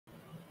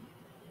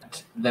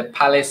the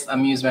Palace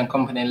Amusement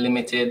Company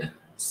Limited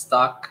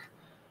stock.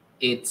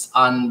 It's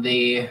on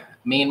the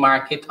main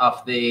market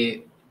of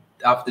the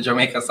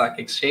Jamaica Stock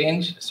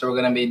Exchange. So we're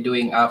going to be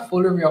doing a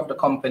full review of the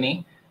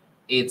company.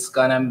 It's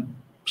going to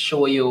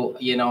show you,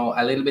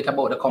 a little bit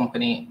about the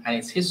company and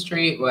its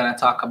history. We're going to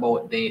talk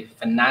about the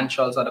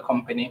financials of the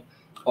company,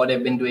 what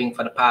they've been doing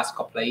for the past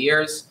couple of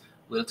years.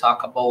 We'll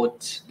talk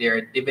about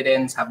their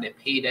dividends. Have they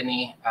paid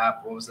any?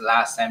 What was the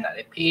last time that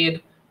they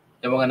paid?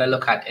 Then we're going to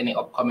look at any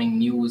upcoming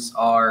news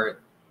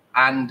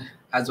and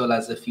as well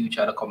as the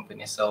future of the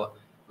company. So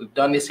we've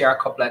done this here a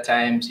couple of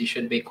times. You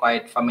should be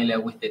quite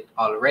familiar with it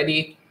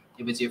already.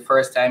 If it's your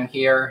first time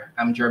here,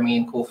 I'm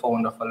Jermaine,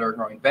 co-founder for Learn,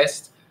 Grow,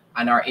 Invest,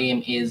 and our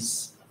aim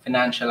is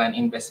financial and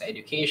investor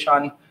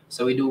education.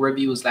 So we do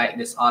reviews like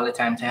this all the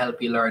time to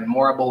help you learn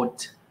more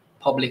about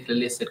publicly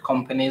listed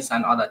companies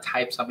and other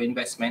types of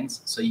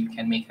investments so you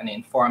can make an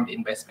informed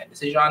investment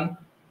decision.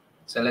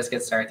 So let's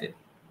get started.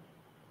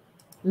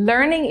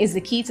 Learning is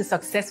the key to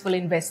successful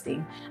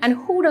investing. And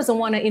who doesn't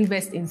want to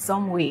invest in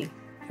some way?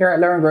 Here at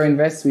Learn, Grow,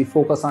 Invest, we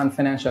focus on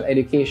financial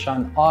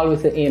education, all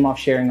with the aim of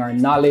sharing our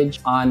knowledge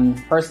on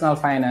personal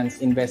finance,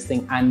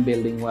 investing, and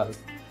building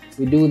wealth.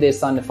 We do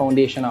this on the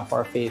foundation of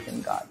our faith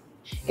in God.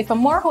 If a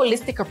more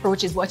holistic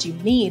approach is what you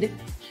need,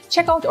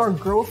 check out our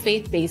Grow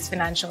Faith-based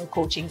financial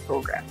coaching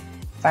program.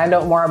 Find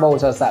out more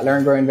about us at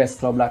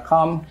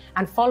learngrowinvestclub.com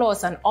and follow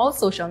us on all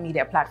social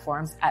media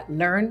platforms at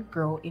Learn,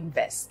 Grow,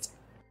 Invest.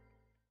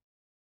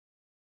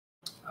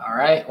 All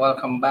right,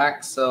 welcome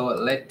back. So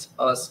let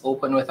us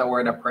open with a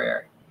word of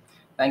prayer.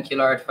 Thank you,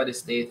 Lord, for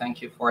this day.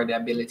 Thank you for the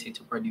ability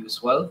to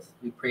produce wealth.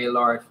 We pray,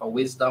 Lord, for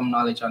wisdom,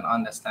 knowledge, and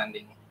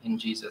understanding in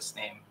Jesus'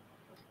 name.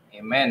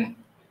 Amen.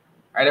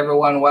 All right,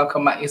 everyone,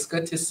 welcome back. It's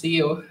good to see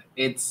you.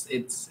 It's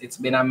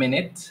been a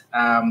minute.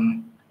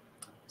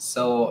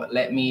 So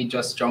let me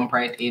just jump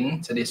right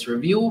into this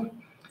review.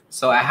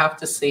 So I have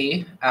to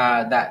say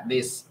that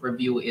this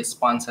review is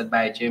sponsored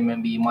by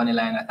JMB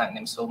Moneyline. I thank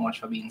them so much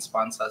for being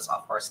sponsors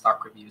of our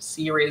stock review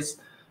series.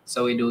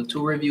 So we do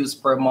 2 reviews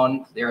per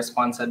month. They're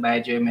sponsored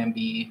by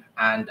JMB,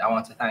 and I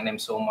want to thank them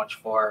so much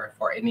for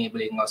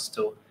enabling us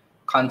to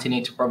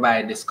continue to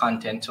provide this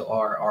content to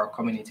our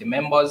community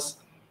members.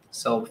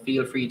 So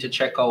feel free to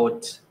check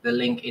out the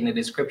link in the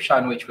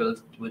description, which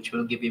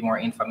will give you more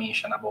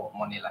information about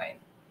Moneyline.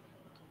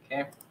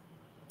 Okay.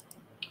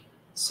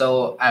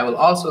 So I will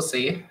also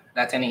say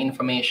that any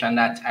information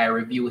that I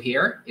review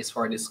here is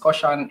for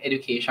discussion,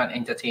 education,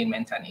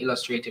 entertainment, and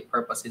illustrative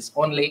purposes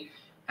only,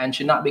 and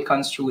should not be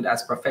construed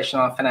as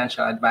professional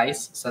financial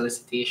advice,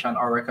 solicitation,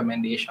 or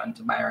recommendation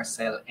to buy or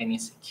sell any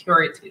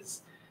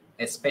securities,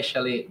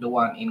 especially the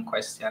one in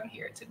question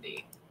here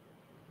today.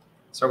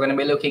 So we're going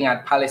to be looking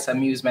at Palace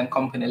Amusement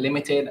Company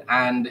Limited,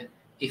 and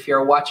if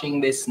you're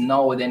watching this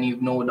now, then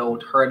you've no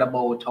doubt heard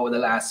about how the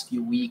last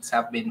few weeks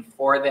have been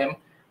for them.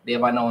 They've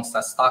announced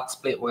a stock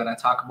split. We're going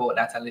to talk about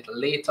that a little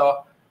later.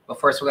 But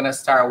first, we're going to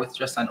start with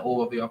just an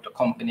overview of the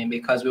company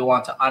because we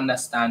want to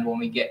understand when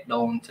we get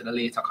down to the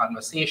later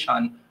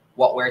conversation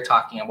what we're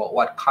talking about,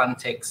 what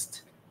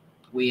context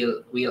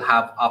we'll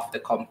have of the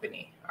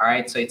company. All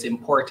right. So it's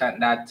important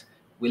that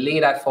we lay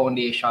that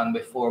foundation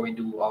before we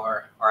do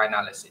our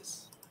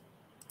analysis.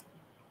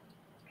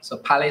 So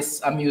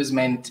Palace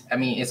Amusement, I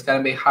mean, it's going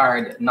to be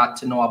hard not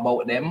to know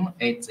about them.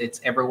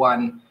 It's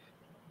everyone,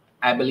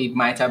 I believe,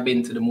 might have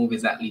been to the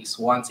movies at least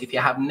once. If you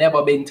have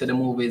never been to the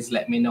movies,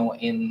 let me know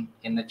in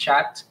the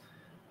chat.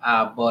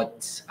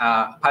 But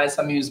Palace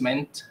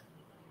Amusement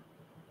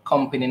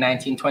Company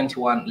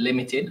 1921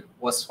 Limited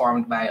was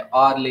formed by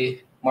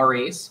Audley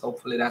Moraes,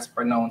 hopefully that's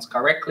pronounced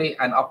correctly,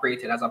 and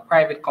operated as a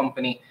private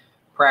company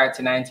prior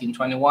to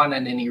 1921.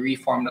 And then he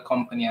reformed the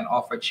company and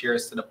offered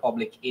shares to the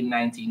public in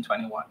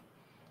 1921.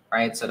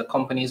 Right, so the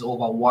company is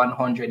over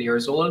 100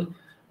 years old.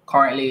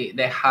 Currently,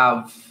 they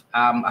have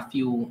a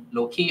few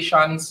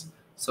locations.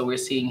 So we're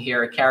seeing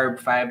here Carib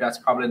 5, that's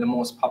probably the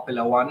most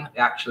popular one. They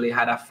actually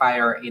had a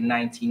fire in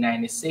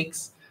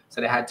 1996,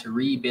 so they had to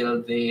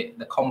rebuild the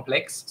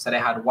complex. So they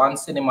had one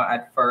cinema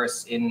at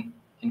first in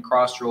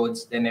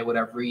Crossroads, then they would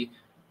have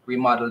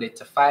remodeled it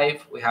to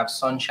 5. We have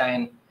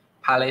Sunshine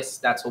Palace,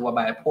 that's over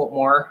by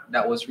Portmore,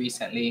 that was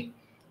recently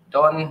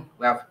done.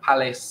 We have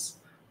Palace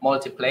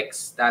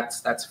Multiplex,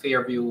 that's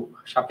Fairview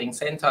Shopping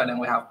Center, and then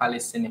we have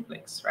Palace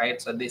Cineplex,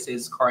 right? So this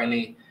is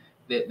currently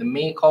the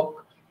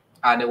makeup.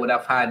 They would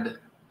have had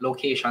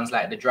locations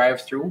like the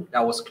drive-through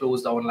that was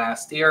closed down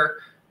last year,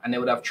 and they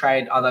would have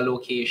tried other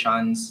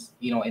locations,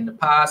 in the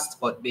past,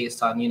 but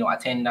based on,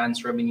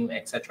 attendance, revenue,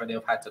 etc.,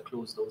 they've had to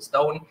close those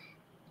down.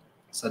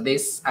 So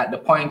this, at the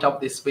point of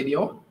this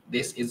video,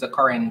 this is the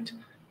current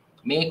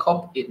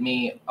makeup. It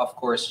may, of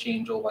course,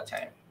 change over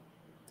time.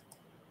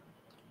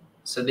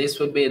 So this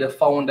would be the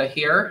founder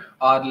here,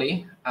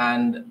 Audley,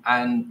 and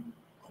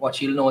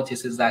what you'll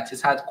notice is that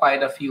it's had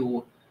quite a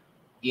few,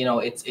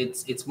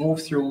 it's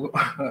moved through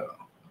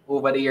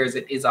over the years.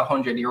 It is a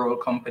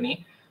 100-year-old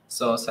company,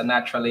 so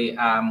naturally,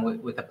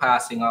 with the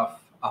passing of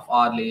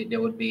Audley,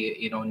 there would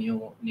be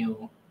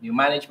new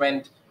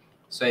management.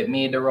 So it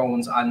made the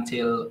rounds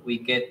until we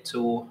get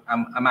to,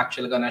 I'm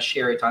actually going to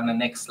share it on the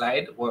next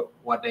slide,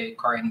 what the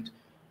current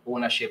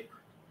ownership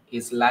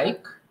is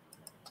like.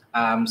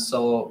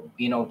 So,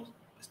 you know,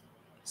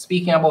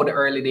 speaking about the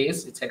early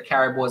days, it said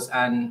Caribou was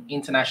an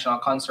international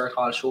concert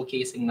hall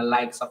showcasing the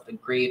likes of the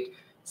great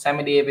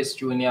Sammy Davis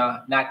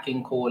Jr., Nat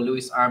King Cole,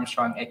 Louis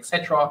Armstrong,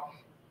 etc.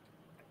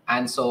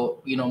 And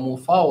so, you know,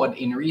 move forward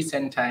in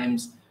recent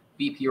times,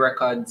 VP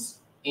Records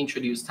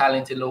introduced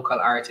talented local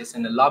artists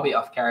in the lobby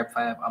of Carib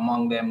 5,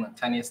 among them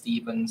Tanya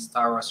Stevens,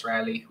 Taurus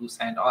Riley, who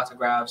signed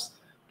autographs,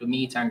 the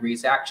meet and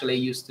greets. I actually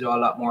used to do a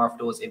lot more of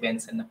those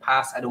events in the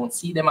past. I don't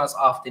see them as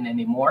often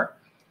anymore,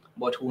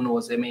 but who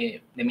knows, they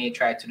may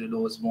try to do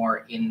those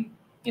more in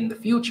the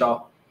future.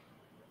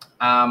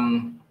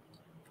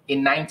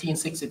 In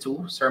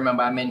 1962, so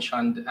remember I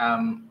mentioned,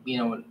 you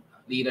know,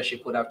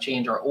 leadership would have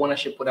changed or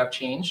ownership would have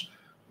changed.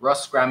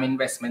 Russ Graham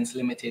Investments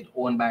Limited,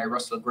 owned by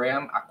Russell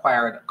Graham,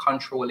 acquired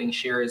controlling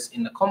shares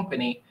in the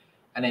company.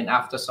 And then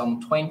after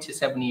some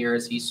 27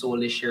 years, he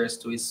sold his shares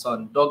to his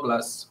son,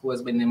 Douglas, who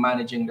has been the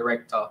managing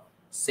director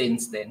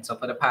since then. So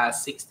for the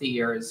past 60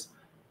 years,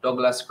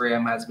 Douglas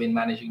Graham has been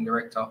managing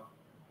director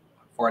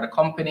for the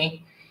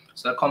company.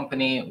 So the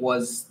company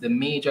was the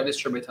major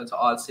distributor to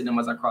all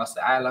cinemas across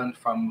the island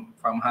from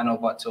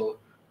Hanover to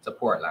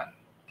Portland,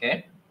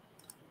 okay?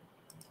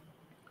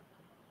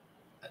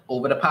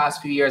 Over the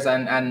past few years,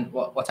 and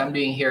what I'm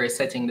doing here is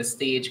setting the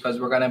stage because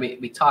we're going to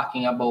be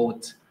talking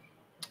about,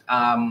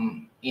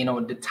 you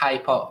know, the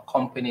type of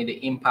company,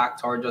 the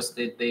impact, or just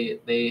the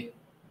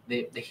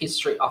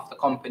history of the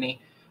company.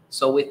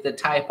 So with the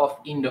type of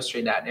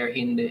industry that they're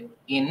in,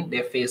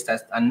 they faced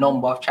a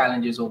number of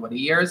challenges over the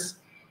years.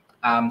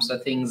 So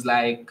things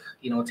like,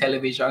 you know,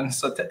 television.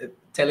 So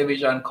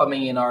television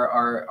coming in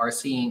or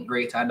seeing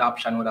greater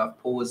adoption would have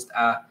posed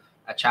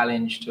a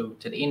challenge to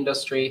the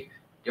industry.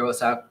 There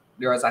was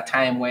a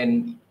time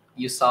when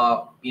you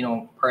saw, you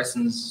know,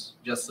 persons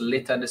just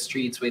litter the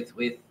streets with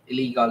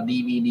illegal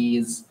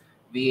DVDs,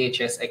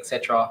 VHS,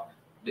 etc.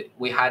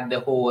 We had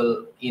the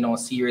whole, you know,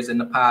 series in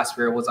the past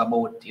where it was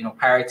about, you know,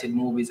 pirated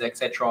movies,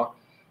 etc.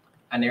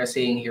 And they're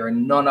saying here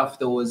none of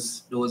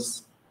those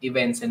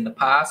events in the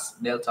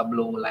past dealt a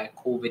blow like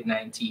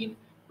COVID-19,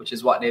 which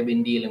is what they've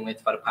been dealing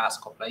with for the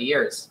past couple of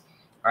years.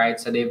 All right,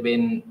 so they've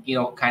been, you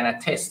know, kind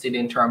of tested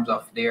in terms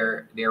of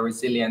their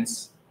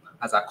resilience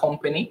as a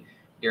company.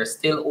 They're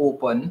still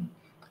open,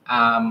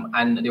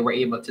 and they were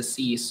able to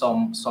see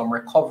some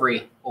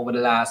recovery over the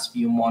last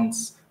few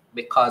months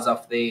because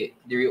of the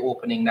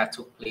reopening that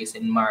took place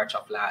in March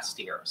of last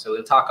year. So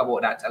we'll talk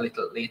about that a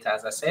little later,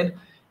 as I said,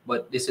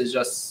 but this is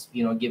just,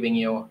 you know, giving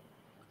you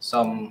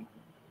some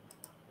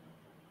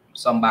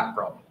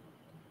background.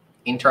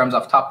 In terms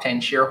of top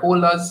 10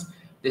 shareholders,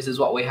 this is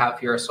what we have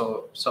here.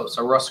 So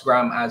Russ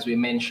Graham, as we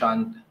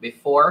mentioned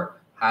before,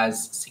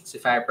 has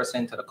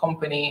 65% of the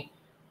company.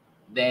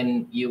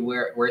 Then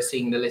we're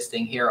seeing the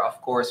listing here.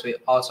 Of course, we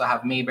also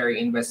have Mayberry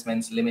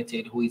Investments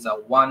Limited, who is a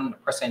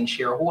 1%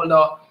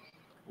 shareholder.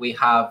 We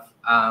have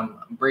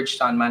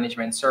Bridgestone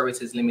Management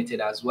Services Limited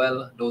as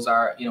well. Those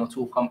are, you know,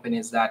 two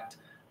companies that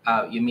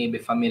you may be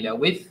familiar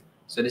with.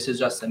 So this is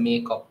just a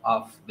makeup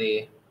of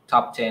the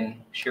top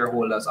 10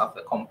 shareholders of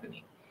the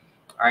company.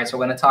 All right, so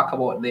we're going to talk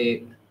about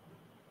the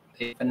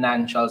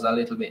financials a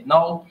little bit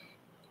now.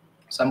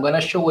 So I'm going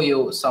to show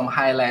you some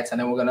highlights, and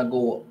then we're going to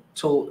go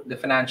to the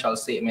financial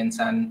statements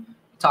and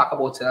talk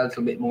about it a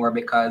little bit more,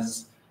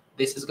 because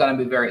this is going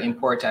to be very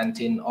important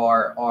in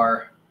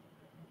our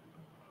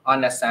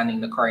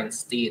understanding the current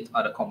state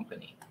of the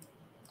company.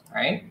 All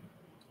right.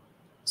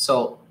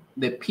 So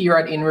the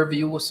period in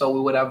review, so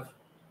we would have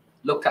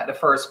looked at the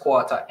first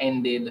quarter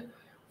ended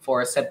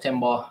for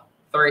September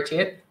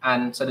 30th.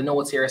 And so the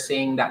notes here are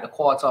saying that the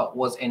quarter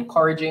was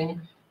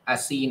encouraging,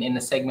 as seen in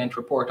the segment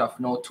report of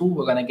Note 2.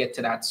 We're going to get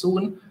to that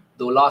soon.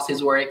 Though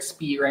losses were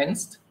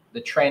experienced,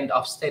 the trend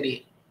of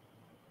steady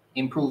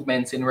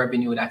improvements in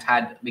revenue that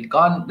had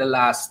begun the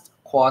last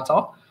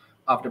quarter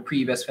of the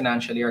previous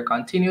financial year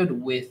continued,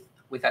 with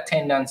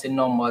attendance in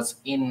numbers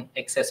in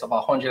excess of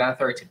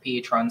 130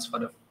 patrons for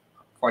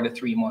the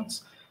 3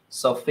 months.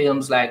 So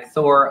films like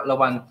Thor,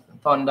 Love and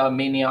Thunder,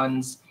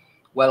 Minions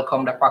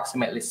welcomed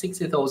approximately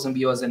 60,000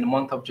 viewers in the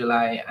month of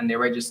July, and they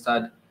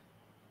registered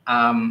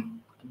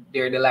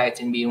their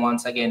delight in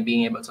once again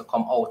being able to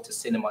come out to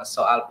cinemas.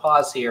 So I'll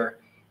pause here.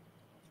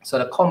 So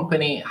the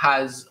company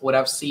would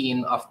have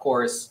seen, of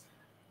course,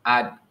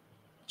 at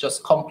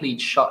just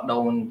complete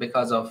shutdown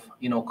because of,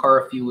 you know,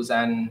 curfews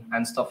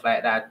and stuff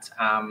like that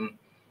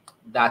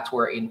that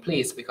were in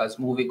place, because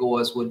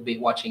moviegoers would be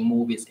watching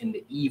movies in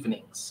the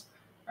evenings,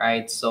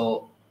 right?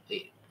 So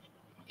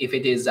if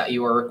it is that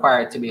you are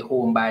required to be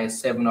home by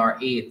 7 or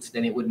 8,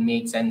 then it would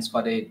make sense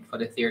for the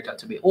theater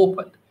to be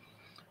opened,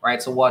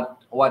 right? So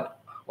what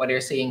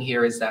they're saying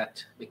here is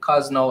that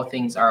because now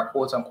things are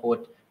quote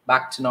unquote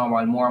back to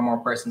normal, more and more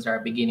persons are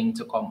beginning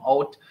to come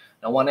out.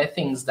 Now, one of the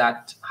things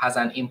that has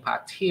an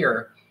impact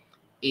here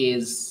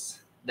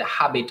is the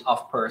habit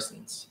of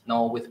persons.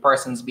 Now, with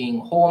persons being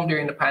home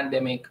during the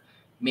pandemic,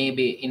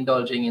 maybe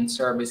indulging in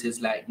services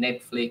like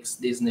Netflix,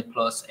 Disney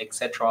Plus,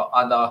 etc.,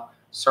 other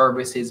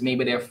services,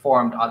 maybe they've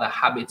formed other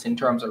habits in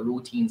terms of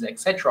routines,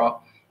 etc.,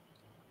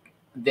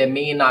 they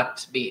may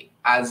not be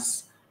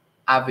as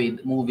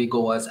avid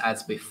moviegoers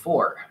as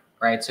before,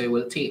 right? So it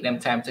will take them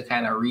time to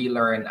kind of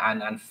relearn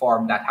and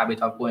form that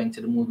habit of going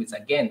to the movies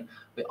again.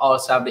 We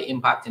also have the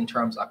impact in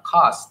terms of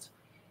cost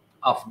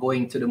of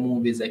going to the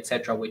movies,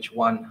 etc., which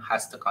one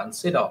has to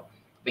consider,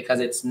 because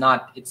it's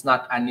not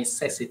a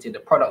necessity. The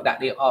product that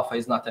they offer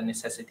is not a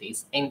necessity,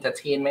 it's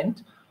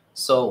entertainment.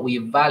 So we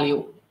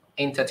value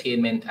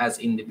entertainment as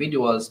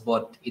individuals,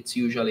 but it's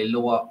usually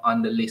lower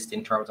on the list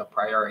in terms of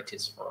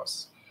priorities for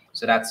us.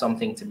 So that's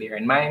something to bear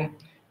in mind.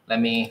 Let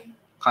me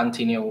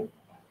continue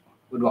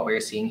with what we're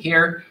seeing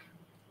here.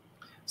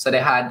 So they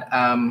had,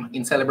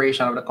 in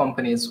celebration of the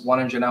company's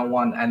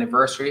 101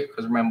 anniversary,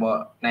 because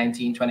remember,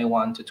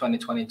 1921 to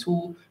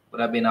 2022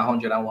 would have been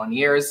 101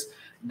 years.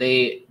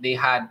 They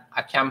had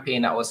a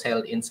campaign that was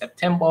held in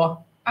September,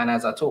 and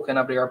as a token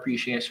of their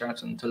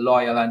appreciation to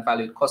loyal and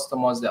valued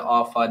customers, they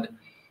offered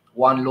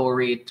one low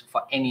rate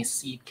for any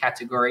seat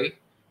category,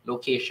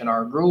 location,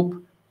 or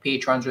group.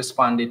 Patrons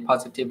responded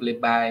positively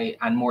by,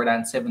 and more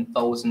than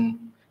 7,000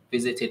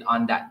 visited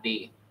on that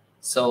day.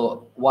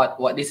 So what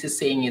this is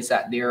saying is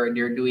that they're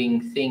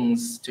doing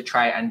things to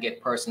try and get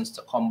persons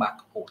to come back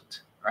out,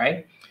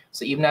 right?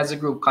 So even as the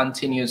group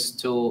continues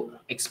to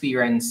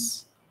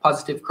experience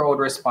positive crowd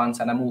response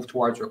and a move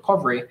towards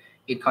recovery,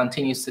 it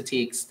continues to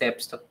take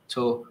steps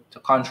to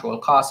control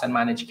costs and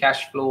manage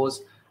cash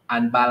flows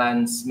and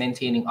balance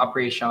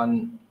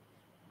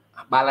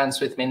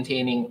with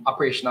maintaining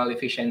operational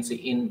efficiency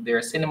in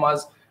their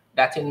cinemas.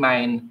 That in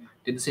mind,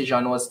 the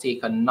decision was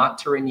taken not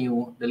to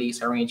renew the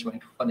lease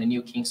arrangement for the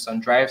new Kingston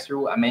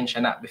drive-through. I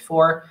mentioned that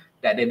before,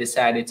 that they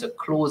decided to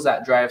close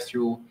that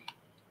drive-through.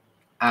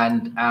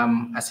 And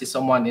I see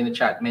someone in the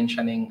chat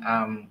mentioning,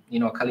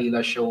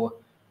 Khalila's show.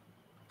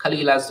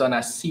 Khalil has done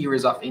a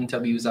series of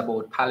interviews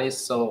about Palace,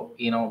 so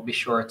be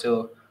sure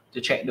to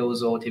check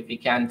those out if you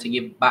can, to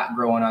give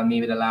background on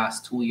maybe the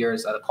last 2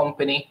 years of the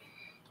company.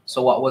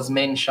 So what was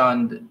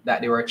mentioned,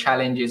 that there were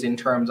challenges in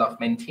terms of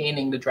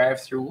maintaining the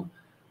drive-through.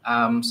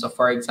 So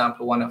for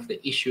example, one of the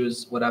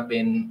issues would have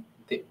been,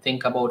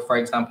 think about, for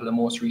example, the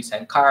most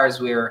recent cars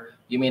where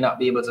you may not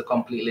be able to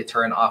completely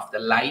turn off the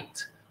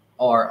light,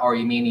 or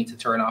you may need to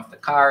turn off the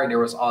car. There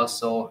was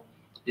also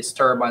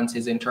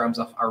disturbances in terms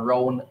of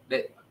around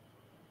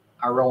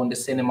the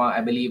cinema.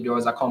 I believe there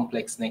was a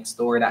complex next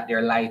door that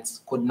their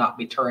lights could not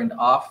be turned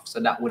off. So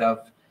that would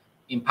have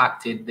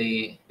impacted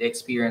the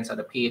experience of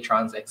the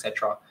patrons,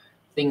 etc.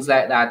 Things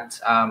like that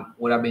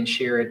would have been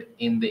shared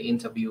in the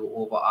interview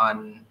over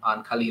on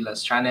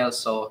Khalila's channel.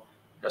 So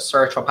just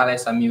search for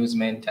Palace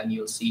Amusement and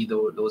you'll see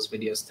those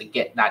videos to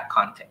get that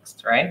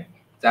context, right?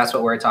 That's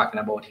what we're talking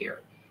about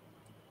here.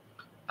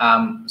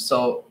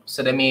 So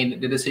they made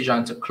the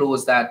decision to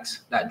close that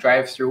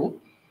drive-through.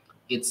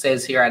 It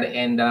says here at the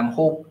end, and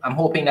I'm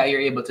hoping that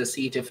you're able to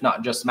see it. If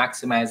not, just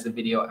maximize the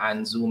video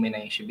and zoom in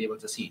and you should be able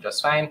to see it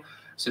just fine.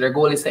 So their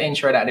goal is to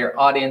ensure that their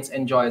audience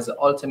enjoys the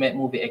ultimate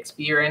movie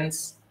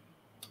experience.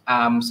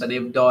 So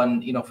they've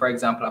done, for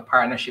example, a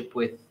partnership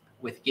with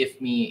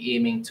GiftMe,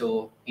 aiming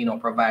to,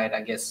 provide,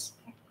 I guess,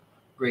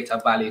 greater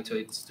value to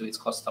its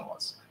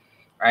customers,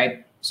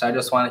 right? So I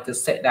just wanted to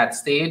set that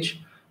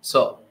stage.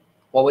 So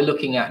what we're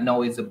looking at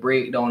now is the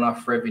breakdown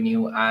of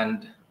revenue,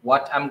 and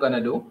what I'm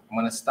gonna do, I'm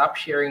gonna stop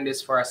sharing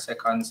this for a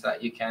second so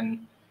that you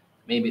can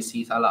maybe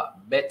see it a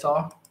lot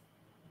better.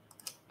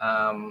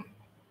 So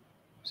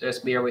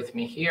just bear with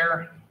me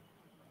here.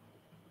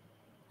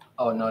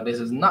 Oh no, this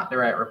is not the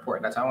right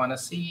report that I want to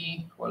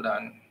see. Hold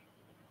on.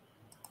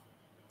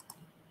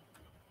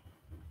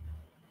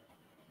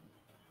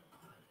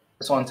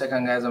 Just 1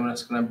 second, guys. I'm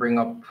just going to bring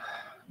up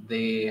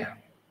the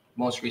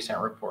most recent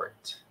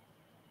report.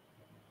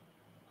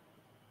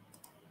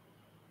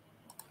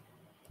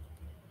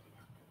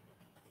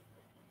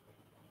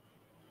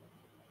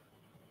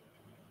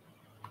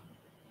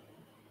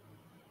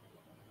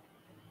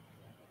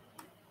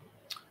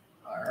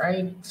 All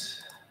right.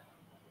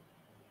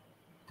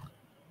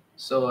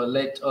 So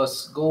let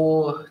us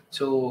go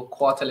to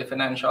quarterly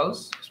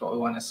financials. That's what we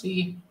want to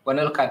see. We're going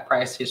to look at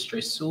price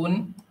history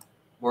soon.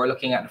 We're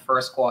looking at the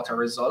first quarter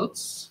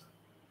results.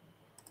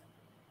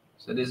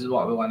 So this is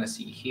what we want to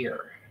see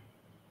here.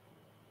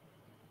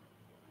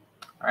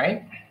 All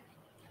right.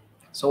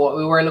 So what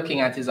we were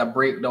looking at is a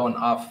breakdown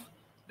of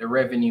the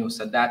revenue.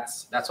 So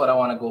that's what I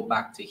want to go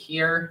back to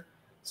here.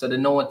 So the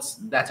notes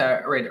that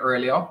I read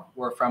earlier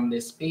were from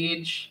this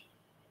page.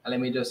 And let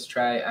me just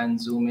try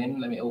and zoom in.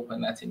 Let me open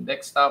that in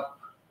desktop.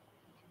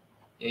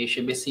 Yeah, you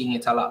should be seeing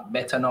it a lot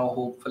better now,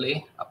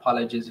 hopefully.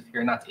 Apologies if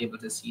you're not able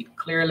to see it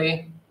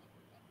clearly.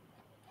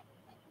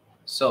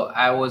 So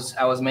I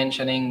was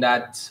mentioning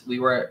that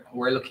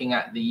we're looking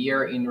at the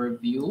year in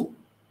review.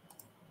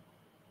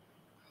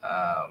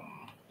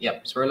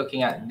 Yep, so we're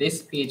looking at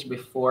this page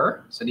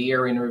before. So the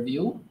year in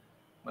review.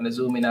 I'm going to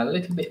zoom in a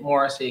little bit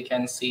more so you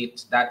can see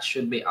it. That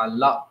should be a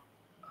lot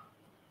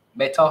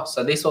better.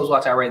 So this was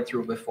what I read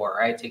through before,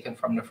 right? Taken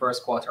from the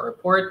first quarter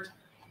report.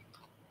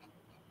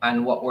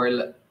 And what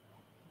we're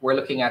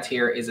looking at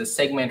here is a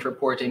segment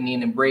reporting,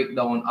 meaning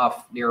breakdown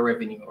of their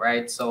revenue,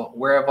 right? So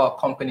wherever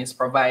companies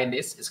provide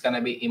this, it's going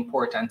to be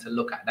important to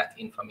look at that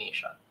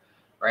information,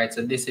 right?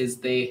 So this is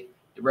the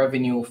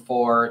revenue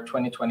for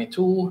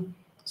 2022.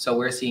 So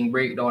we're seeing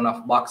breakdown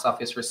of box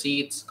office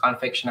receipts,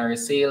 confectionery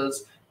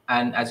sales,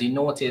 and as you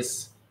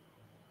notice,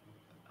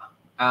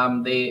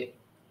 the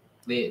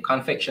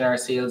confectionery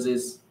sales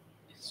is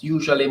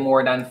usually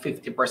more than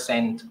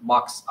 50%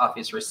 box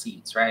office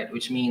receipts, right?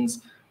 Which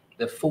means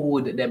the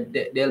food,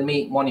 they'll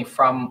make money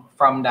from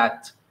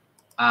that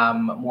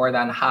more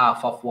than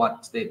half of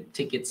what the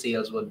ticket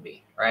sales would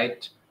be,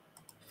 right?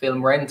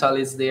 Film rental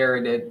is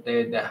there.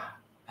 They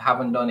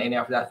haven't done any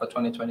of that for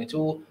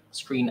 2022.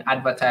 Screen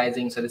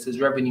advertising. So this is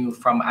revenue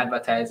from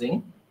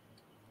advertising.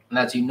 And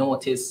as you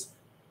notice,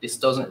 this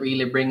doesn't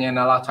really bring in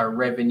a lot of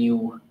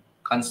revenue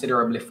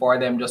considerably for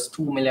them. Just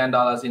 $2 million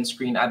in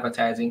screen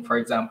advertising, for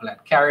example,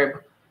 at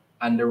Carib,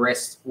 and the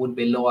rest would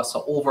be lower.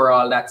 So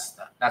overall, that's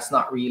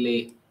not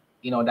really,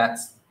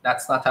 that's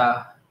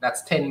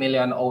 10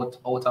 million out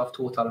of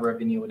total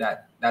revenue.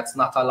 That's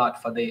not a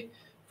lot for the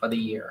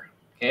year.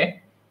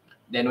 Okay.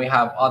 Then we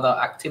have other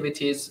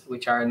activities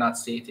which are not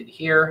stated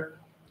here,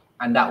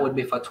 and that would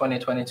be for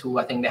 2022.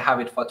 I think they have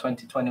it for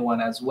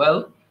 2021 as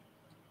well.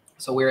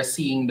 So we're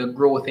seeing the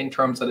growth in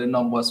terms of the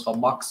numbers for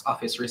box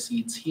office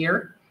receipts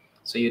here.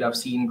 So you'd have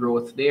seen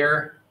growth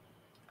there.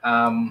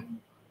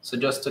 So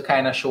just to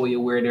kind of show you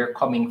where they're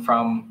coming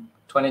from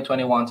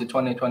 2021 to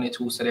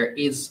 2022. So there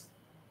is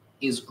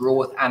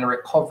growth and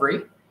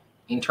recovery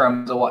in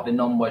terms of what the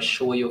numbers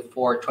show you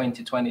for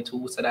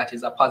 2022. So that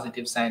is a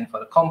positive sign for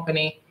the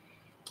company.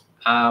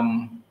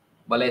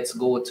 But let's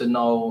go to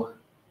now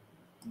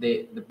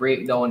the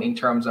breakdown in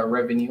terms of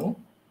revenue,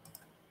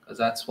 because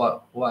that's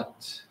what we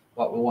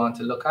want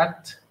to look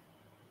at.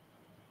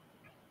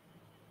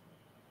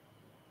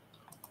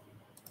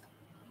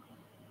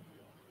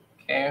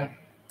 Okay,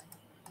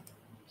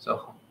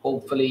 so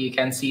hopefully you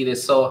can see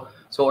this. So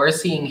what we're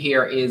seeing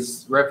here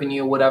is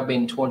revenue would have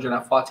been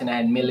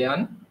 249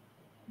 million,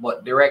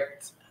 but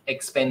direct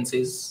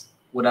expenses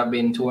would have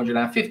been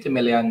 250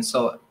 million.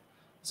 So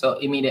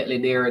immediately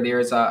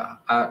there's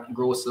a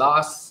gross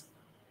loss.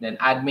 Then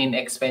admin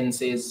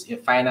expenses, your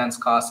finance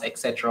costs,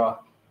 etc.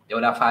 They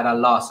would have had a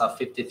loss of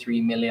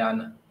 53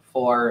 million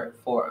for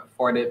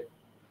the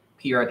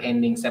period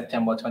ending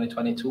September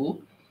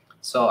 2022.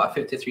 So a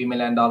 $53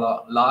 million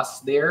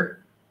loss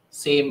there.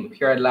 Same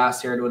period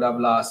last year, they would have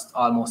lost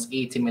almost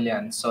 80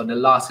 million. So the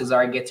losses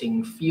are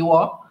getting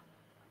fewer,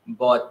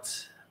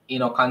 but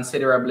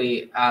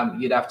considerably.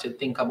 You'd have to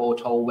think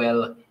about how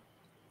well.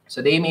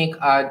 So they make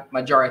a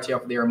majority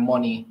of their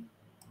money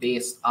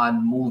based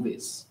on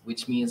movies,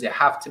 which means they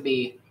have to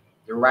be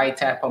the right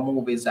type of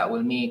movies that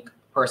will make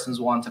persons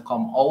want to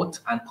come out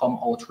and come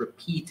out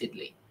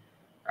repeatedly,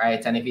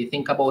 right? And if you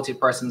think about it,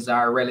 persons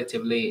are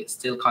relatively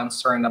still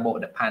concerned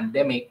about the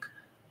pandemic,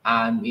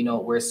 and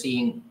we're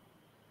seeing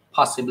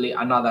possibly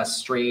another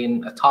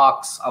strain,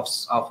 talks of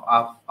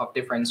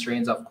different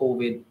strains of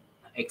COVID,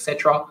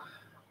 etc.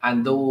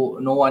 And though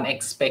no one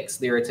expects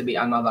there to be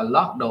another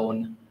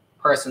lockdown,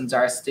 persons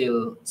are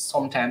still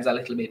sometimes a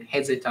little bit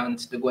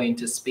hesitant to go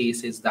into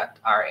spaces that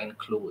are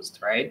enclosed,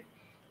 right?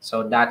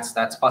 So that's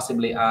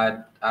possibly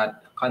a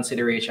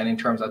consideration in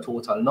terms of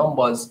total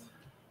numbers,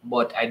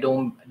 but I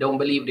don't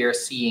believe they're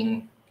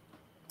seeing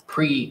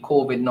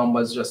pre-COVID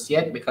numbers just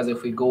yet, because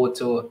if we go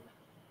to,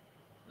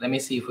 let me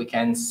see if we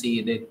can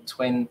see the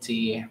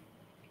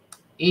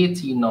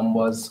 2018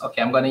 numbers.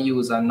 Okay, I'm going to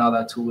use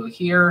another tool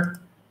here.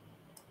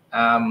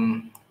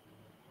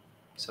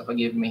 So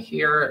forgive me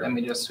here. Let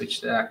me just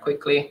switch to that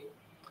quickly.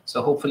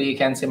 So hopefully you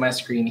can see my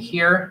screen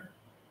here.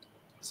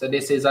 So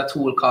this is a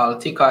tool called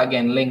Ticker.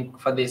 Again, link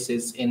for this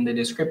is in the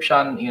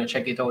description.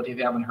 Check it out if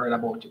you haven't heard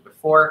about it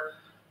before.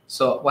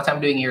 So what I'm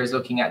doing here is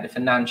looking at the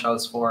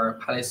financials for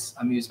Palace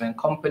Amusement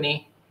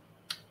Company.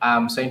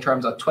 So in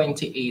terms of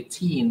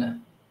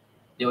 2018,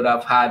 they would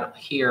have had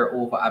here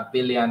over $1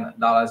 billion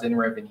in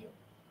revenue,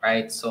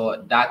 right?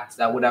 So that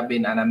would have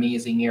been an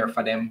amazing year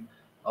for them.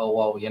 Oh,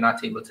 wow, you're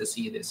not able to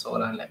see this.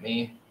 Hold on, let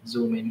me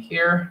zoom in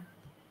here.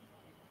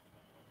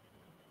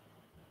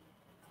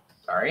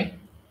 Sorry.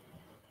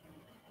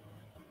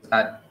 Is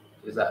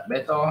that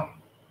better?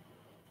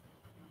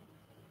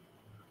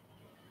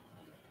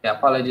 Yeah,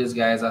 apologies,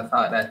 guys. I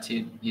thought that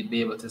you'd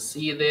be able to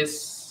see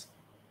this.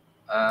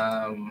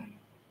 All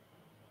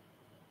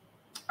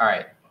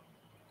right.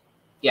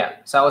 Yeah,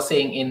 so I was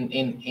saying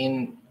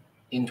in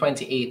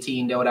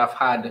 2018, they would have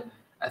had,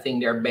 I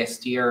think, their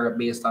best year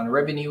based on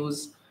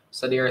revenues.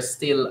 So they're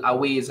still a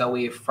ways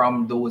away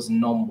from those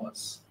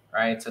numbers,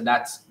 right? So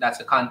that's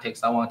a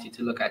context I want you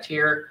to look at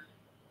here.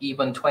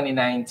 Even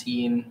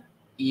 2019,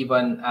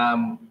 even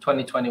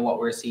 2020, what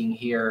we're seeing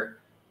here,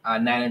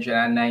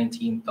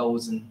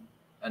 919,000,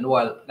 and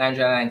well,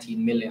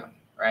 919 million,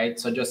 right?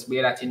 So just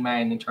bear that in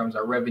mind in terms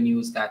of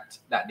revenues that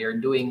they're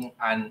doing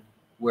and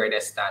where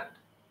they stand.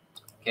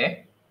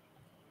 Okay.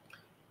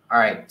 All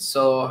right.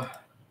 So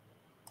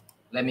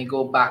let me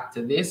go back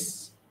to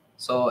this.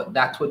 So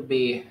that would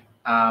be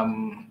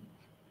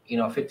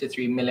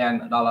 $53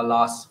 million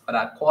loss for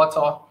that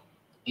quarter.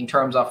 In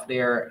terms of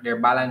their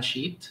balance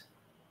sheet,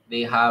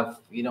 they have,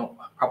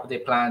 property,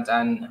 plant,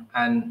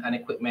 and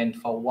equipment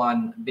for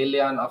 $1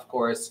 billion. Of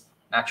course,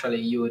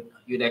 naturally,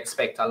 you'd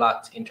expect a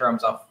lot in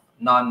terms of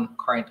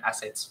non-current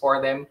assets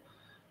for them.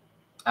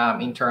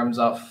 In terms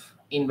of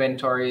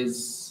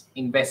inventories,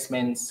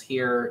 investments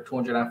here,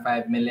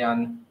 $205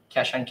 million,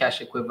 cash and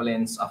cash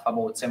equivalents of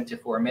about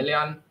 $74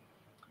 million.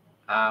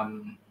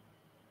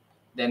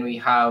 Then we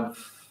have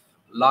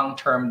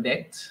long-term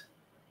debt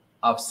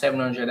of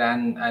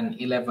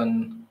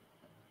 $711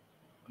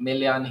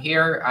 million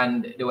here,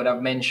 and they would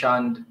have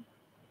mentioned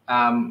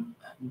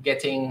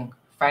getting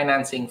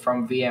financing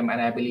from VM and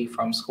I believe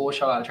from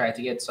Scotia. I'll try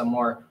to get some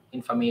more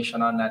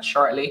information on that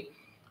shortly.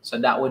 So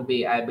that would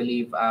be, I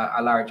believe, a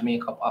large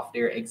makeup of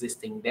their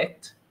existing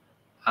debt.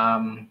 So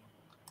I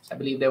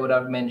believe they would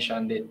have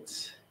mentioned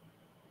it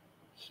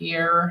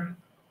here.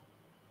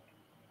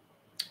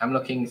 I'm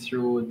looking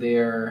through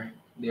their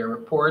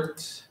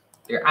report,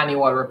 their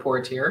annual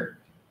report here.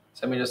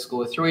 So let me just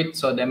go through it.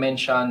 So they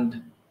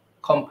mentioned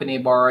company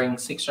borrowing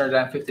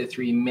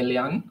 $653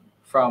 million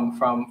from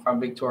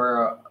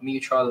Victoria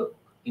Mutual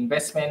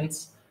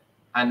Investments,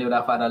 and they would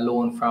have had a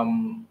loan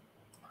from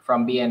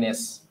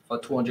BNS for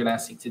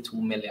 $262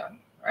 million,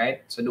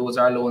 right? So those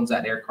are loans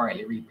that they're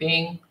currently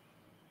repaying.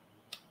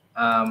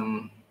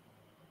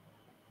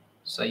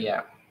 So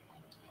yeah,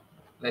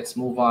 let's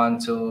move on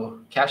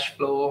to cash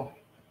flow.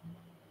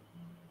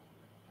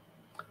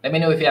 Let me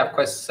know if you have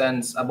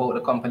questions about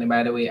the company,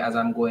 by the way, as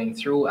I'm going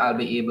through. I'll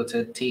be able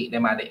to take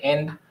them at the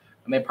end.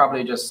 I may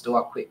probably just do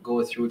a quick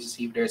go through to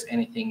see if there's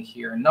anything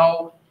here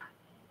now.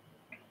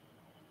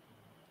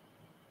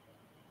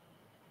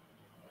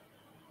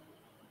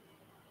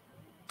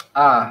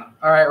 All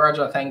right,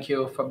 Roger, thank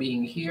you for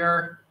being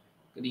here.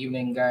 Good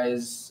evening,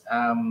 guys.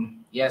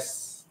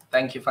 Yes,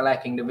 thank you for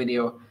liking the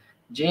video.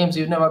 James,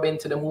 you've never been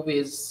to the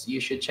movies,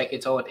 you should check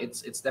it out.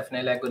 It's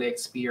definitely a good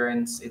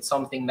experience. It's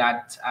something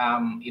that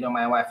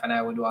my wife and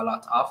I would do a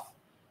lot of.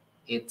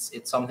 It's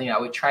something that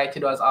we try to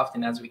do as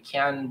often as we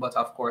can, but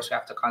of course we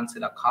have to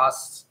consider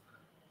costs.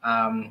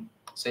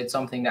 So it's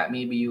something that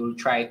maybe you'll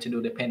try to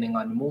do depending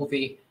on the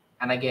movie.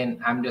 And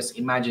again, I'm just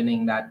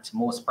imagining that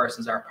most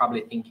persons are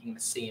probably thinking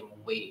the same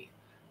way.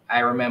 I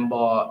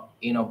remember,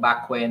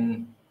 back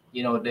when,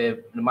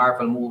 the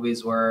Marvel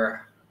movies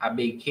were a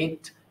big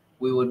hit,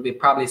 we would be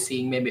probably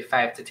seeing maybe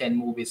 5 to 10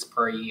 movies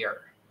per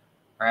year,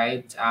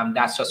 right?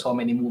 That's just how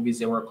many movies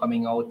they were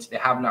coming out. They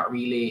have not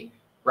really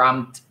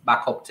ramped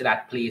back up to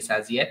that place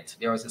as yet.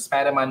 There was a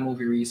Spider-Man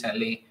movie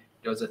recently.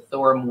 There was a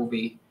Thor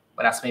movie,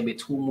 but that's maybe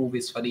 2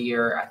 movies for the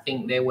year. I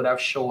think they would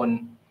have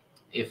shown,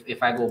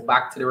 if I go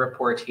back to the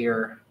report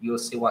here, you'll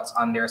see what's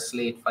on their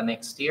slate for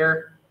next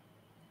year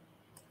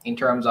in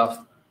terms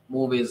of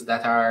movies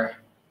that are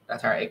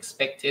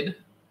expected.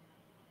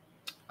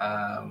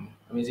 Let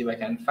me see if I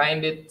can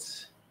find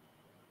it.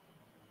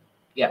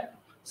 Yeah,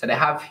 so they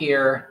have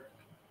here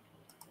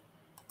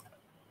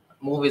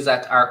movies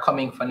that are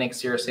coming for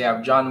next year. So you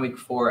have John Wick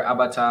 4,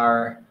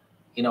 Avatar,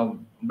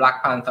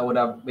 Black Panther would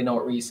have been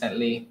out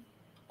recently,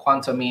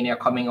 Quantumania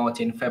coming out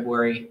in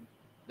February.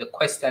 The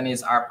question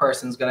is, are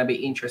persons going to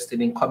be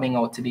interested in coming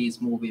out to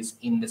these movies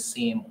in the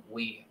same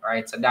way,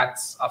 right? So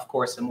that's, of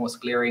course, the most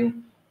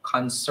glaring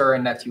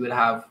concern that you would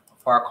have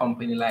for a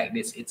company like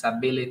this. Its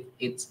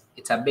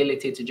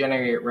ability to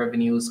generate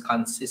revenues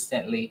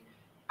consistently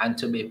and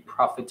to be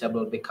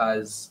profitable,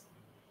 because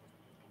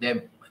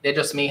they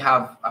just may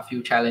have a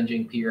few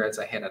challenging periods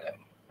ahead of them,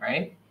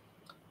 right?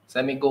 So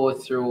let me go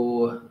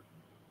through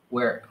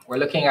where we're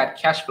looking at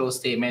cash flow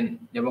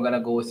statement. Then we're going to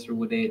go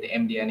through the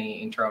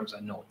MD&A in terms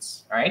of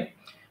notes, right?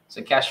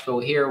 So cash flow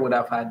here would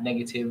have had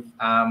negative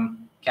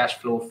cash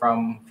flow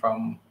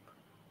from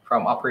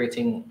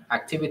operating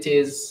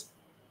activities.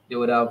 They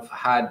would have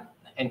had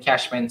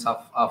encashments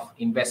of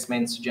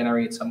investments to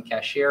generate some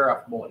cash here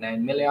of about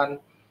 $9 million.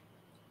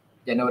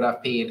 Then they would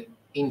have paid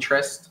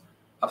interest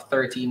of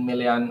 $13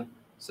 million.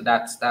 So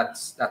that's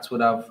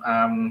would have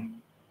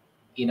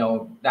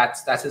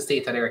that's the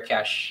state of their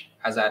cash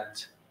as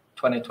at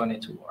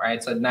 2022,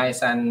 right? So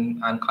nice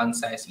and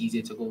concise,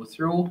 easy to go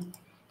through.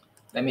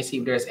 Let me see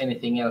if there's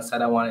anything else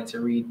that I wanted to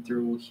read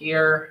through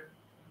here.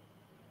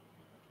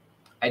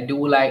 I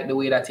do like the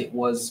way that it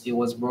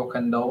was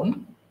broken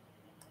down.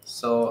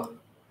 So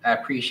I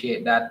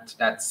appreciate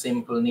that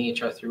simple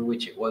nature through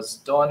which it was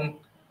done.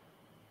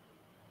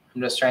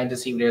 I'm just trying to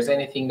see if there's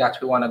anything that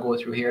we want to go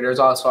through here. There's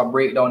also a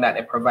breakdown that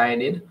they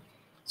provided.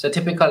 So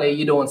typically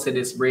you don't see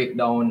this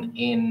breakdown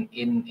in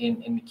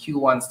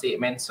Q1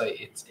 statement. So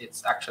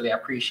it's actually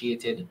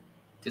appreciated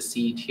to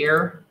see it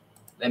here.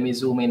 Let me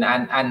zoom in.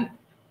 And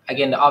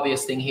again, the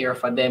obvious thing here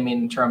for them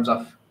in terms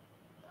of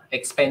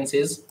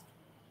expenses,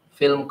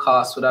 film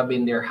costs would have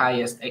been their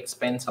highest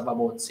expense of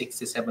about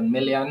 67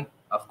 million.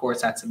 Of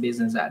course, that's a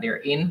business that they're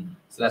in.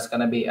 So that's going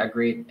to be a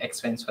great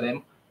expense for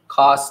them.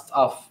 Cost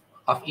of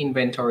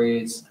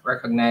inventories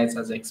recognized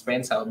as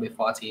expense, that would be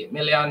 48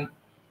 million.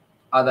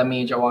 Other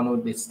major one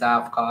would be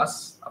staff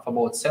costs of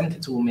about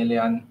 72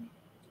 million.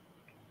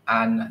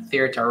 and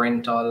theater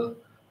rental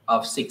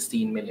of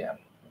 16 million.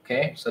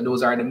 Okay, so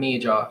those are the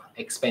major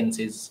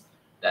expenses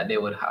that they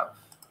would have.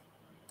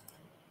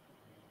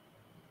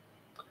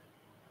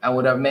 I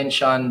would have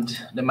mentioned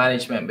the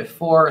management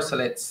before, so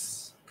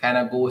let's kind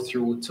of go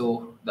through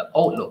to the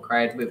outlook,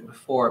 right?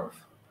 Before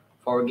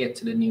we get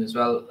to the news.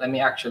 Well, let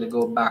me actually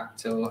go back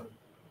to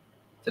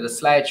the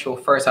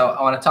slideshow first. I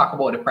want to talk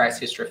about the price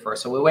history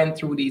first. So we went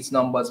through these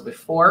numbers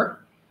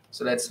before.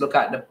 So let's look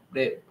at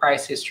the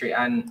price history,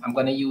 and I'm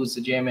going to use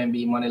the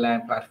JMMB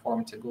Moneyline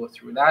platform to go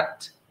through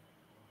that.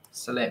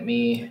 So let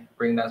me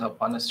bring that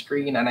up on the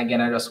screen. And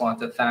again, I just want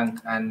to thank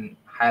and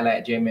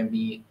highlight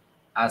JMMB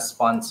as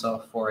sponsor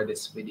for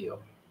this video.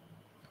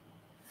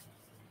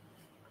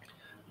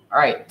 All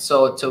right,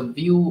 so to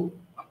view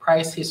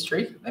price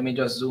history, let me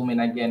just zoom in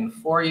again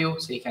for you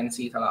so you can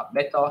see it a lot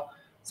better.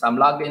 So I'm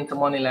logged into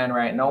Moneyline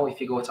right now. If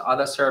you go to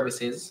other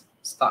services,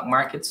 stock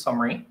market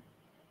summary,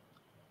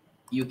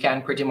 you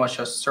can pretty much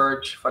just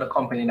search for the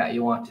company that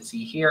you want to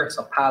see here.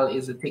 So PAL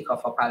is the ticker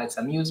for Palace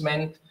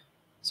Amusement.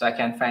 So I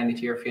can find it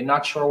here. If you're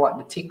not sure what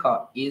the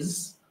ticker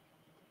is,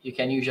 you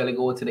can usually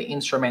go to the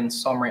instrument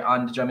summary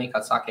on the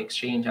Jamaica Stock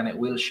Exchange and it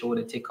will show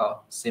the ticker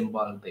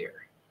symbol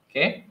there.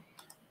 Okay.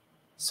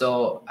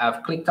 So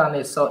I've clicked on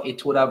it. So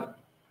it would have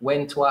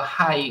went to a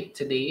high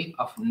today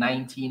of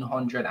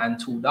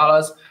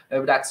 $1,902.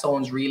 If that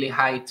sounds really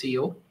high to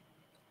you,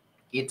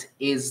 it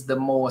is the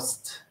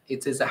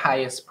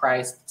highest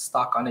priced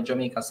stock on the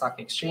Jamaica Stock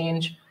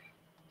Exchange.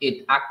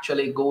 It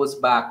actually goes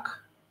back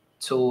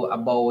to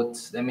about,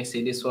 let me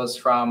see, this was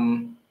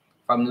from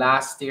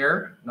last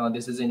year. No,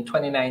 this is in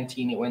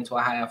 2019. It went to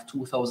a high of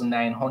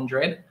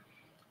 2,900.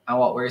 And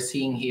what we're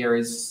seeing here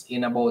is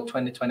in about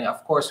 2020.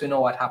 Of course, we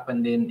know what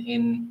happened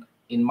in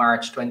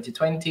March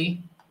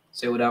 2020.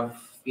 So it would have,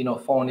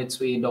 found its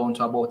way down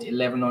to about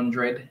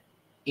 1,100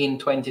 in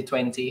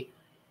 2020.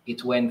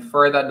 It went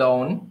further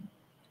down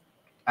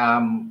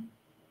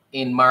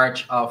in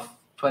March of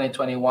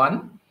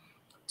 2021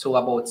 to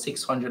about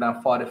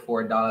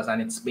 $644,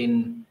 and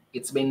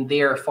it's been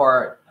there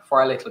for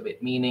a little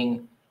bit,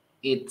 meaning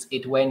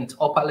it went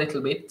up a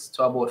little bit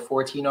to about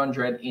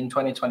 1,400 in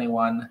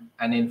 2021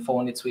 and then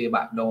found its way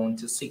back down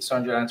to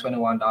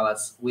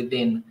 $621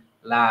 within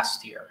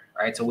last year,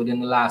 right? So within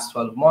the last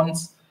 12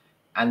 months.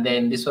 And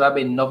then this would have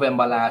been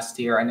November last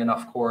year. And then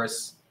of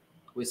course,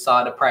 we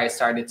saw the price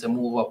started to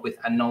move up with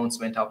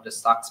announcement of the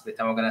stock split,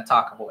 and we're going to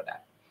talk about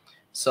that.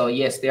 So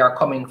yes, they are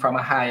coming from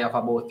a high of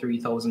about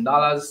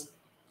 $3,000.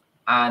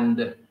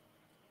 And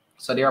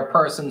so there are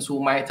persons who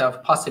might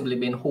have possibly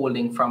been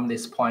holding from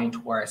this point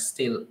who are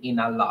still in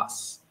a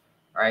loss,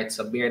 right?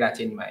 So bear that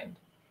in mind.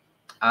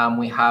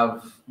 We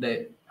have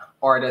the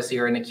orders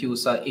here in the queue.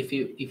 So if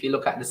you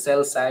look at the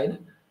sell side,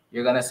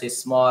 you're going to see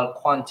small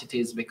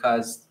quantities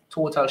because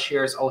total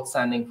shares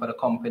outstanding for the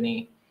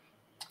company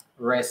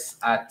rests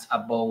at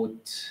about,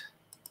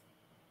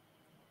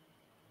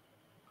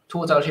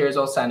 total shares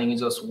outstanding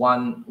is just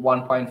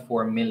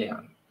 1.4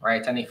 million,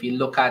 right? And if you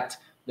look at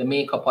the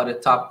makeup of the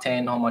top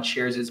 10, how much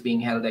shares is being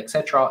held,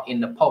 etc. In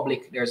the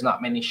public, there's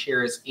not many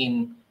shares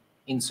in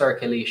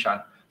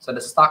circulation. So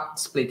the stock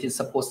split is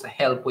supposed to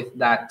help with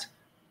that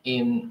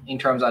in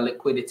terms of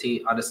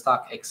liquidity of the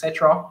stock,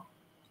 etc.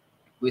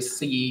 We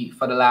see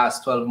for the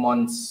last 12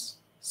 months,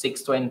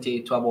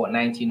 $620 to about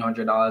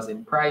 $1,900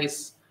 in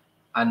price,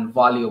 and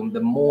volume.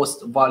 The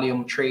most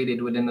volume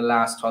traded within the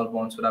last 12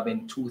 months would have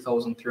been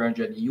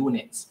 2,300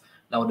 units.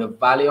 Now the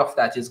value of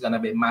that is going to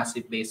be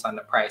massive based on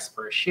the price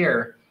per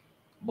share,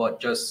 but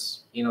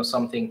just,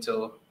 something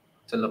to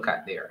look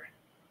at there.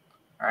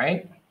 All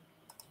right.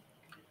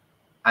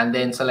 And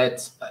then, so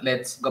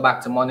let's go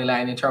back to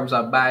Moneyline. In terms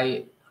of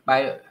buy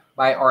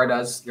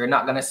orders, you're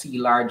not going to see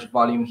large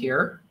volume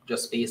here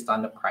just based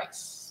on the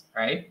price,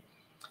 right?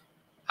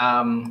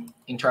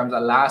 In terms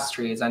of last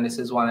trades, and this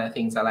is one of the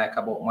things I like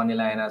about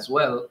Moneyline as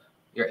well,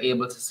 you're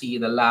able to see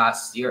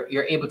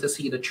you're able to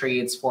see the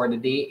trades for the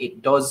day.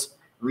 It does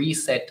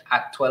reset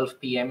at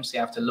 12 p.m. So you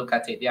have to look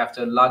at it. You have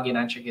to log in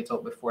and check it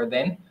out before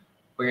then.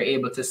 We're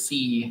able to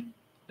see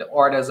the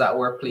orders that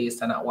were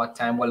placed and at what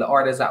time. Well, the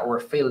orders that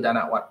were filled and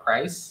at what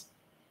price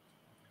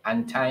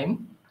and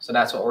time. So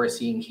that's what we're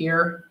seeing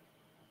here.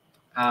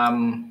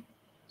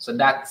 So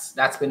that's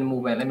been the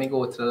movement. Let me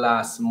go to the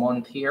last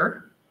month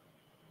here.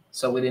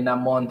 So within a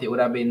month, it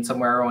would have been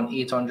somewhere around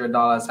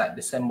 $800 at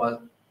December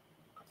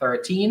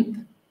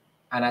 13th.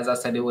 And as I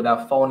said, it would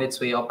have found its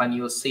way up, and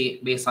you'll see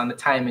based on the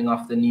timing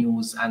of the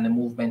news and the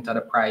movement of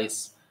the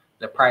price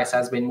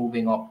has been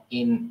moving up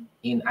in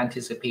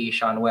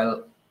anticipation,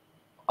 well,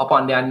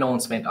 upon the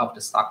announcement of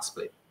the stock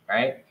split,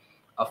 right?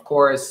 Of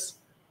course,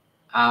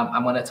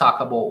 I'm going to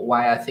talk about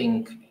why I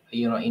think,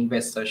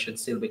 investors should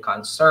still be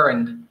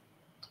concerned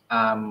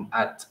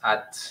at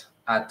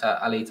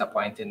a later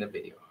point in the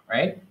video,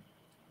 right?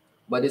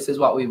 But this is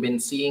what we've been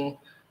seeing.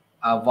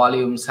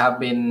 Volumes have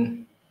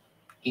been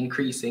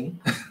increasing,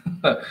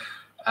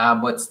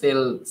 but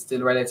still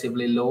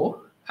relatively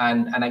low.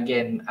 And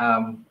again,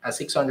 a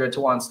 600 to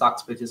 1 stock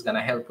split is going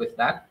to help with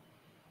that.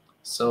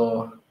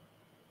 So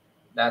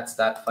that's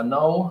that for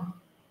now.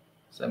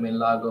 So let me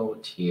log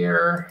out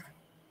here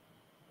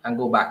and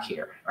go back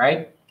here,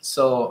 right?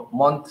 So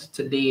month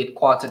to date,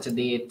 quarter to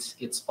date,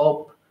 it's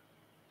up.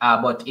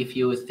 But if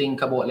you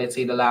think about, let's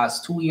say, the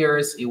last 2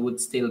 years, it would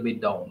still be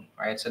down,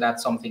 right? So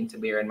that's something to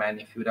bear in mind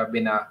if you would have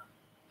been a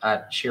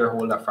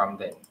shareholder from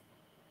then.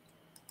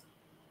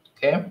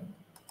 Okay.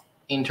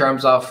 In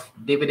terms of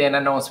dividend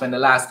announcement, the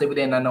last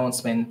dividend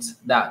announcement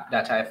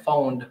that I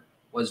found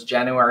was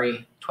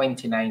January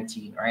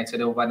 2019, right? So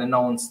they were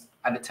announced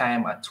at the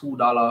time at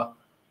 $2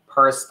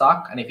 per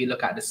stock. And if you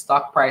look at the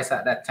stock price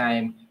at that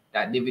time,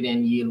 that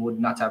dividend yield would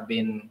not have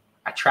been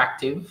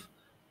attractive.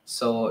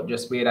 So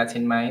just bear that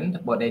in mind,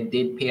 but they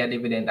did pay a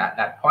dividend at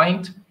that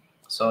point.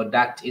 So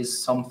that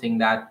is something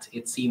that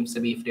it seems to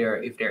be,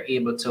 if they're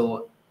able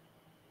to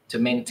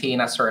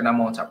maintain a certain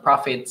amount of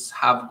profits,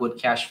 have good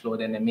cash flow,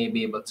 then they may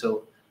be able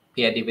to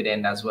pay a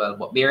dividend as well.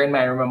 But bear in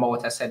mind, remember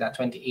what I said, that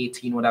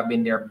 2018 would have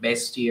been their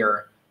best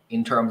year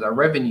in terms of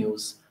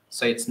revenues.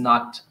 So it's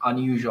not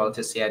unusual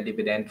to see a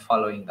dividend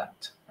following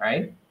that,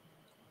 right?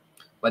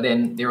 But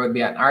then there would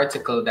be an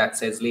article that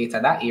says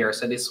later that year.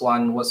 So this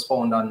one was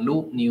found on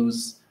Loop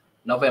News,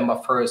 November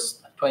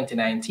 1st,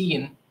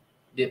 2019.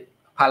 The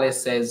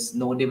Palace says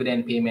no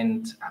dividend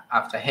payment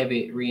after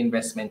heavy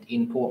reinvestment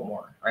in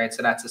Portmore, right?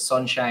 So that's a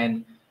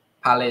Sunshine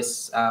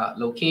Palace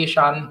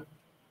location.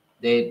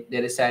 They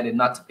decided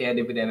not to pay a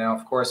dividend. And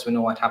of course, we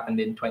know what happened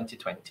in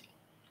 2020,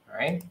 all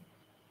right?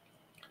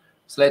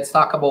 So let's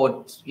talk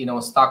about,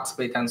 stock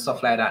split and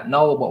stuff like that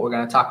now, but we're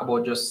going to talk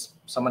about just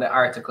some of the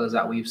articles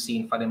that we've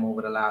seen for them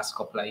over the last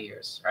couple of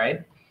years,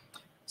 right?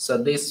 So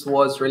this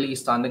was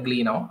released on the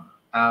Gleano.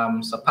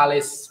 So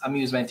Palace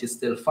Amusement is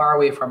still far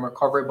away from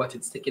recovery, but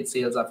its ticket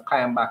sales have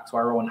climbed back to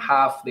around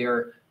half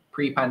their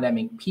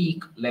pre-pandemic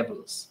peak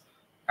levels,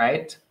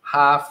 right?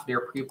 Half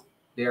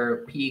their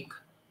peak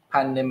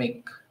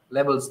pandemic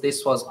levels.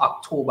 This was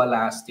October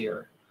last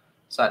year.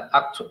 So at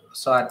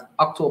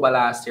October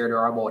last year, they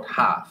were about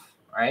half,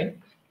 right?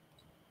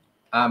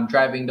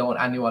 Driving down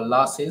annual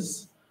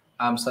losses.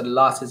 So the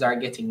losses are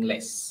getting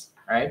less,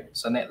 right?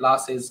 So net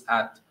losses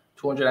at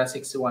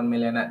 261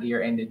 million at the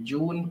year ended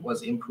June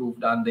was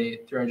improved on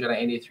the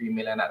 383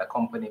 million that the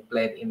company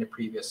bled in the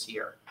previous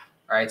year.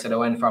 All right, so they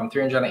went from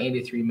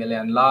 383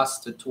 million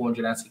loss to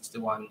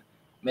 261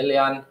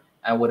 million.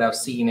 I would have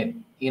seen it,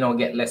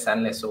 get less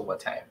and less over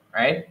time,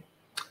 right?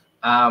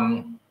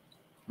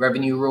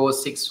 Revenue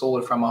rose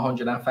sixfold from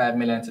 105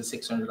 million to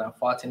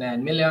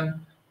 649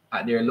 million.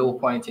 At their low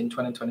point in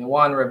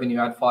 2021, revenue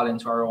had fallen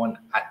to around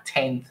a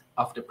tenth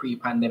of the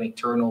pre-pandemic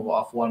turnover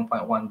of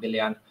 1.1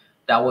 billion.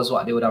 That was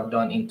what they would have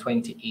done in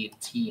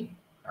 2018,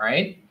 all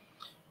right?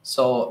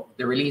 So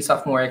the release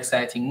of more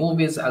exciting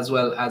movies, as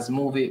well as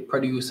movie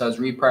producers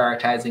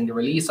reprioritizing the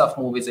release of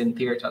movies in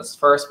theaters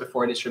first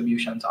before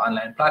distribution to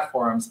online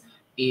platforms,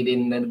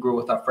 aiding the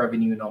growth of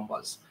revenue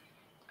numbers.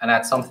 And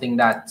that's something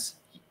that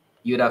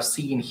you'd have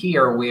seen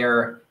here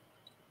where,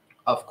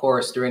 of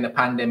course, during the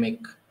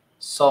pandemic,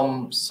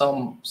 some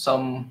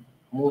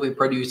movie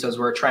producers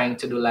were trying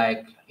to do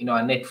like, a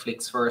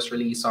Netflix first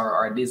release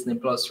or a Disney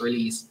Plus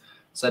release.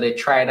 So they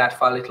tried that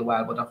for a little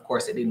while, but of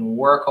course it didn't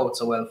work out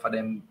so well for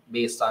them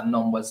based on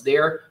numbers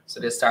there. So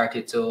they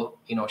started to,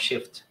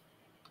 shift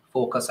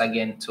focus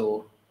again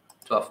to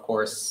of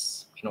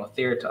course,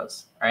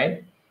 theaters,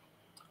 right?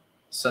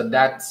 So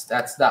that's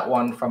that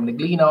one from the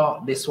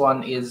Gleano. This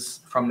one is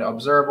from the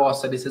Observer.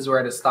 So this is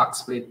where the stock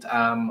split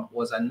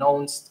was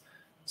announced.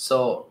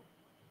 So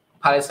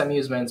Palace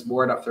Amusement's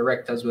board of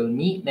directors will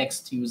meet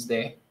next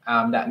Tuesday.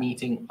 That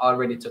meeting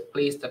already took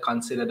place to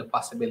consider the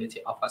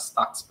possibility of a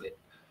stock split.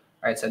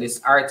 All right, so this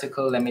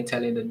article, let me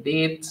tell you the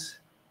date,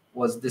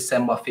 was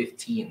December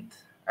 15th,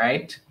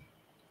 right?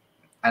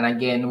 And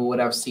again, we would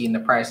have seen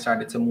the price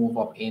started to move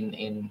up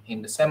in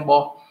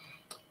December.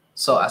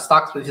 So a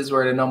stock split is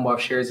where the number of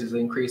shares is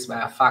increased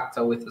by a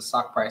factor with the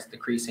stock price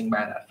decreasing by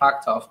that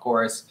factor. Of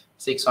course,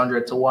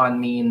 600 to 1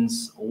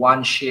 means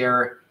one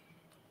share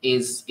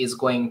is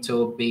going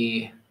to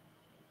be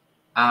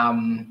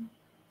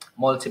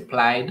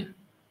multiplied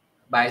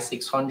by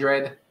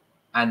 600.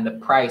 And the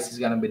price is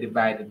going to be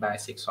divided by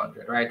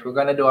 600, right? We're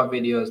going to do a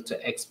video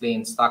to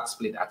explain stock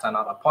split at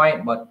another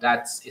point, but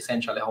that's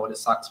essentially how the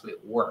stock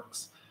split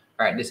works,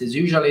 right? This is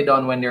usually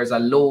done when there's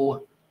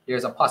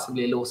a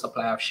possibly low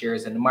supply of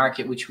shares in the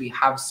market, which we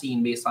have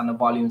seen based on the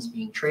volumes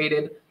being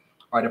traded,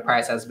 or the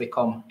price has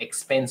become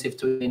expensive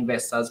to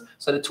investors.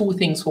 So the two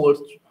things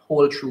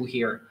hold true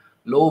here: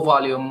 low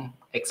volume,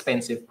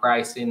 expensive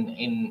price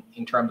in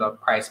terms of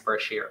price per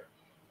share,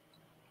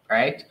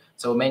 right?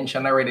 So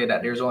mentioned already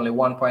that there's only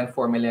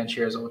 1.4 million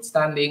shares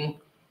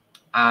outstanding,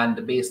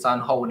 and based on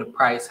how the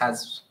price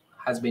has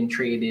been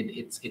traded,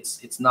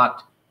 it's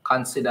not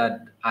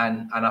considered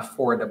an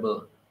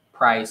affordable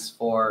price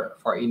for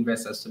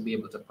investors to be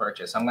able to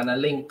purchase. I'm going to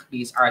link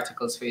these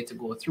articles for you to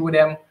go through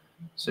them,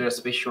 so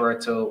just be sure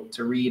to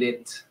read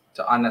it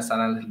to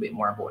understand a little bit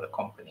more about the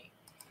company.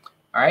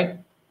 All right.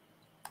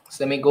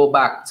 So let me go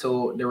back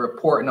to the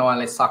report now and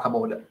let's talk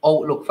about the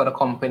outlook for the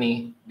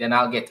company. Then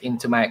I'll get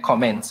into my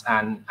comments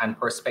and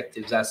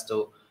perspectives as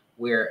to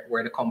where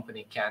the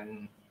company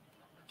can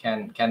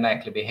can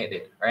likely be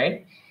headed,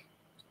 right?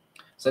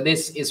 So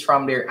this is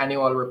from their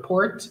annual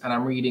report, and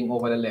I'm reading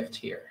over the left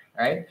here,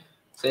 right?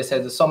 So it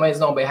says the summer is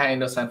now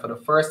behind us, and for the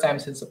first time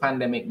since the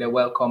pandemic, they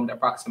welcomed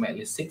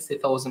approximately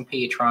 60,000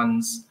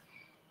 patrons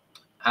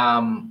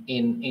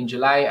in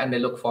July, and they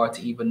look forward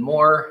to even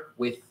more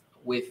with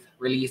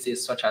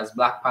releases such as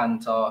Black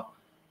Panther,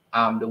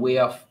 The Way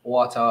of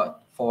Water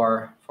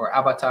for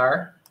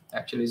Avatar.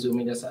 Actually zoom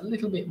in just a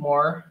little bit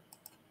more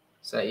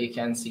so that you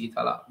can see it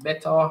a lot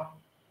better.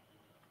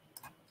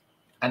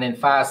 And then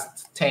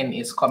Fast 10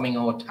 is coming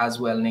out as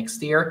well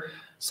next year.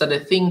 So the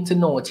thing to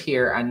note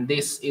here, and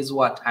this is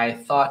what I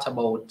thought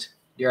about,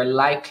 you're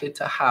likely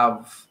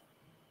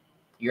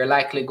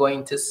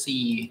going to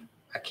see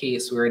a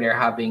case where they're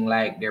having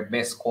like their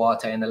best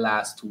quarter in the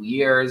last 2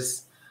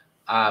 years,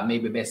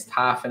 maybe best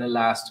half in the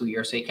last 2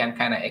 years. So you can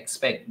kind of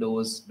expect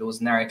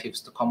those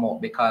narratives to come out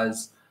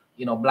because,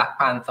 you know, Black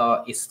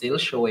Panther is still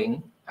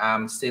showing,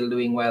 still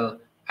doing well,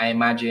 I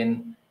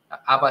imagine.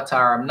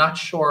 Avatar, I'm not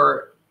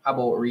sure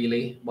about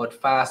really, but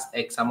Fast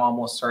X, I'm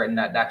almost certain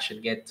that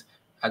should get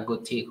a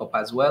good take up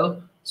as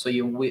well. So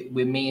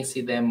we may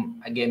see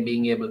them again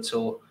being able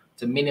to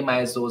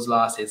minimize those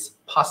losses,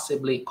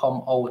 possibly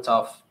come out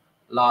of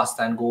loss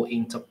and go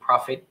into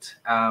profit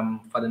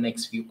for the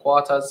next few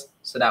quarters.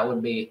 So that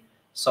would be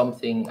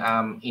something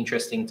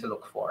interesting to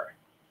look for,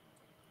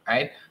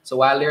 right? So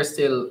while there's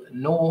still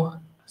no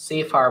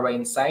safe harbor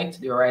in sight,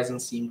 the horizon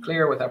seems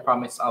clear with a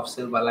promise of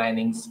silver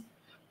linings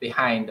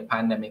behind the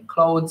pandemic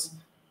clouds.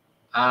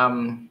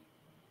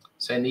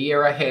 So in the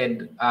year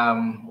ahead,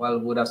 well,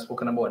 we would have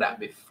spoken about that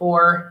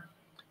before.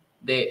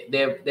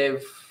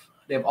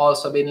 They've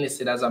also been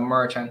listed as a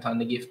merchant on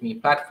the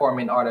GiftMe platform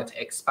in order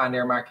to expand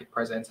their market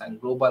presence and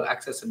global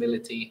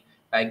accessibility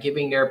by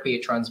giving their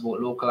patrons, both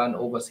local and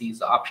overseas,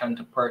 the option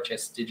to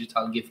purchase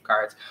digital gift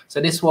cards. So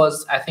this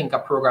was, I think, a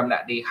program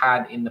that they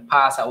had in the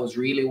past that was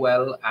really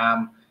well.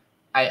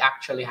 I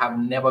actually have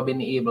never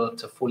been able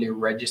to fully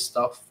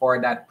register for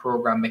that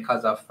program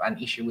because of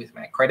an issue with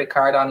my credit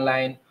card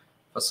online.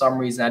 For some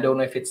reason, I don't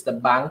know if it's the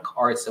bank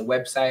or it's the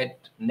website,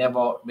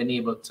 never been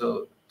able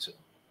to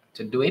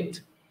do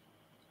it.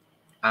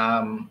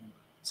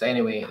 So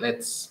anyway,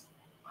 let's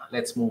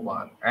move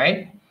on,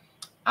 right?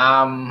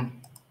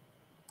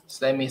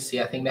 So let me see,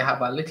 I think they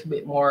have a little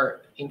bit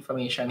more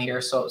information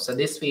here. So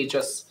this page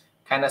just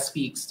kind of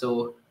speaks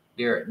to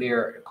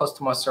their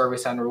customer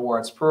service and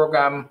rewards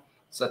program.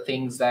 So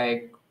things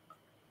like,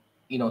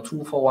 you know,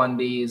 2-for-1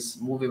 days,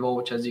 movie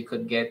vouchers you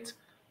could get.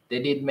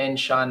 They did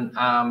mention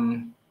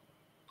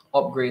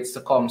upgrades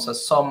to come. So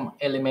some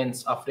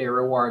elements of their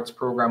rewards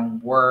program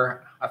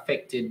were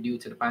affected due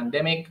to the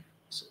pandemic.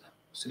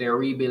 So they're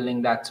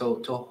rebuilding that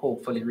to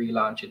hopefully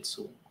relaunch it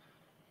soon.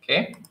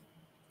 Okay.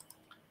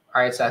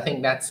 All right. So I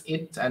think that's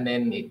it. And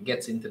then it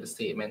gets into the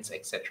statements,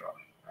 etc. All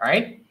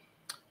right.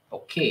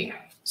 Okay.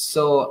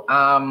 So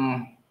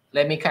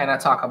let me kind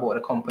of talk about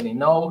the company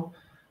now.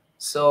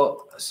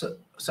 So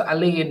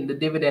Alain,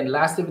 the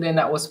last dividend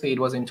that was paid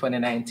was in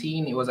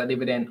 2019. It was a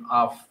dividend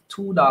of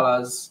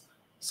 $2.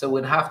 So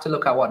we'd have to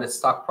look at what the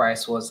stock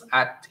price was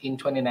at in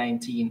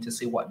 2019 to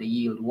see what the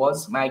yield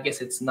was. My guess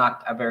it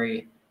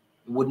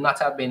would not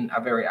have been a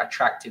very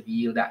attractive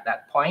yield at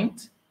that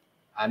point.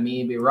 I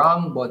may be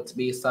wrong, but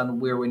based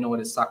on where we know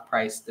the stock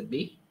price to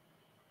be,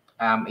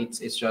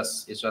 it's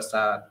just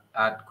a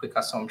quick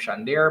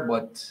assumption there.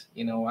 But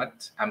you know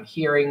what? I'm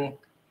hearing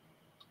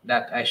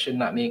that I should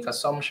not make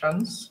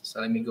assumptions.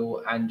 So let me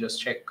go and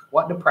just check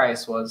what the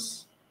price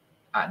was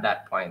at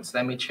that point. So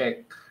let me check.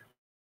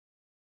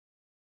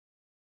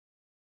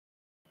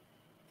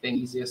 I think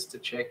easiest to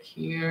check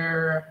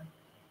here.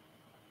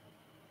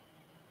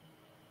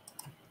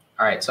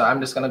 All right, so I'm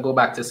just gonna go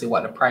back to see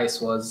what the price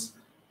was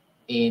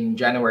in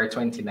January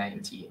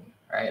 2019.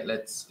 All right,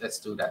 let's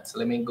do that. So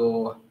let me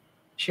go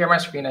share my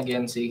screen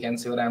again so you can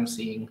see what I'm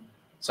seeing.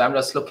 So I'm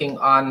just looking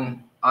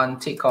on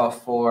Ticker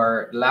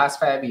for the last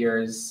 5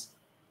 years.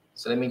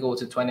 So let me go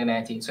to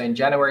 2019. So in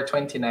January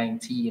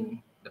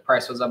 2019, the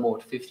price was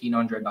about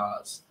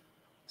 $1,500.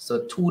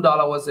 So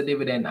 $2 was the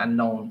dividend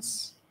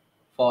announced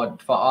for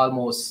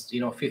almost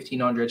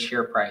 1,500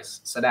 share price.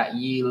 So that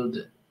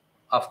yield,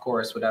 of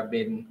course, would have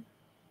been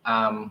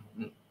not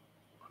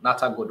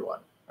a good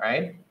one,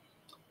 right?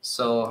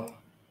 So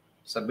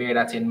bear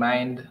that in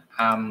mind.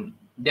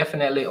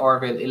 Definitely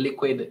Orville,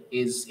 illiquid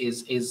is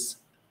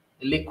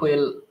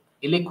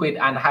illiquid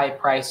and high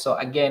price. So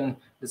again,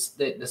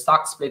 the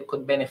stock split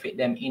could benefit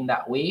them in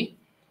that way,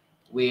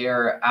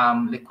 where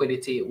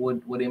liquidity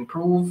would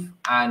improve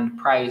and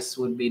price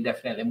would be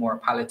definitely more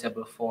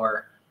palatable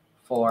for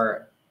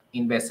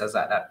investors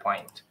at that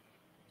point.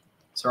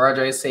 So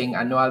Roger is saying,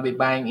 I know I'll be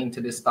buying into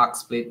the stock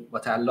split,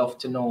 but I'd love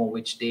to know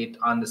which date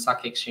on the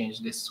stock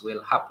exchange this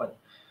will happen.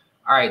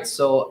 All right,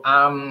 so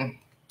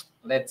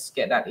let's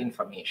get that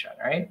information,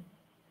 right?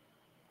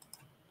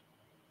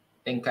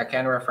 I think I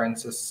can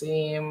reference the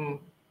same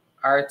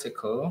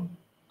article.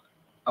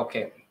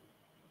 Okay.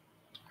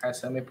 All right,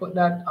 so let me put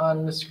that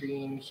on the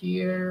screen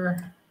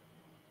here.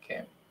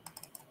 Okay.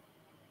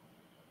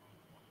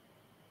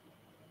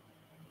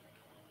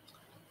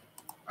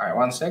 All right,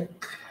 one sec.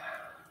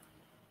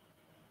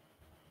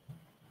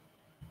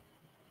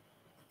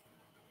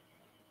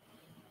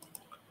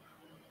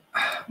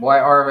 Boy,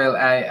 Orwell,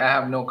 I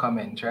have no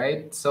comment,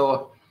 right?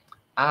 So,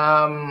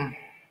 so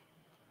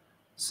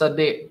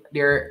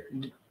their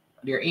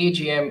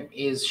AGM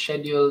is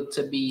scheduled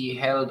to be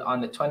held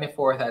on the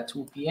 24th at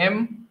 2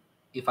 p.m.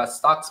 If a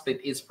stock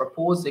split is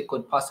proposed, it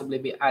could possibly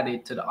be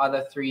added to the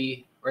other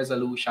 3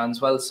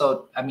 resolutions. Well,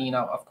 so I mean,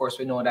 of course,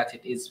 we know that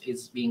it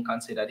is being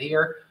considered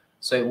here.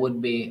 So it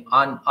would be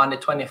on the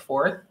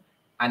 24th,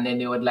 and then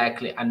they would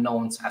likely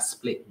announce a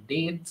split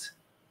date.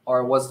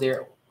 Or was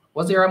there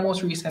a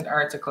most recent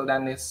article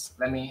than this?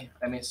 Let me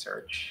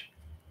search.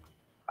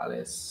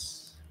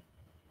 Palace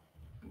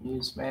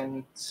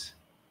Amusement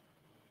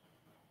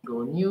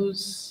Go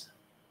News.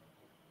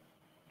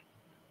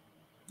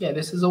 Yeah,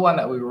 this is the one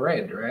that we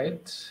read,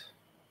 right?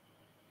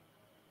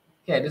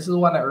 Yeah, this is the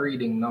one that we're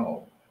reading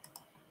now.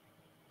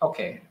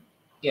 Okay.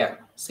 Yeah,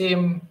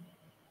 same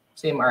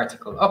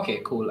article. Okay,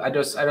 cool. I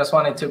just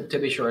wanted to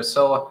be sure.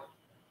 So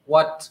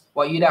what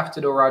you'd have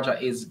to do, Roger,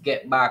 is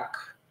get back,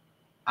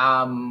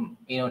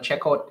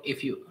 check out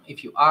if you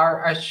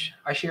are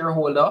a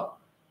shareholder,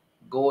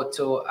 go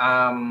to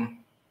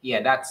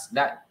yeah, that's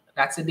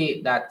the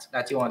date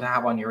that you want to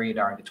have on your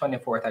radar, the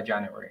 24th of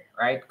January,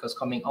 right? Because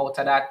coming out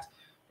of that,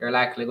 they're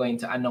likely going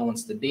to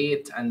announce the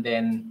date, and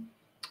then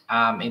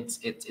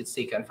it's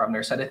taken from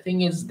there. So the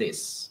thing is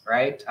this,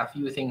 right? A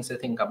few things to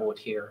think about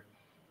here.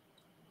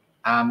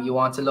 You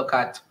want to look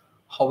at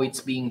how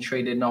it's being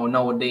traded now.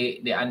 Now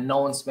the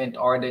announcement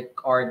or the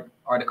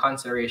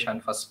consideration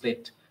for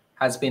split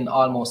has been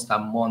almost a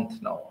month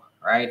now,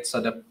 right?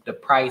 So the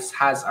price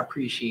has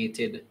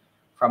appreciated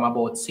from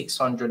about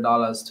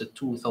 $600 to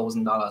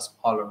 $2,000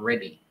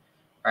 already,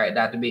 right?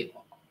 That would be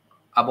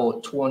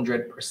about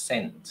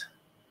 200%,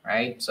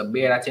 right? So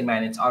bear that in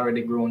mind. It's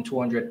already grown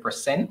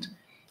 200%.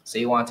 So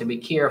you want to be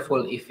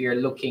careful if you're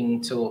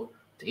looking to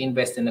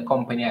invest in the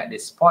company at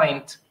this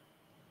point.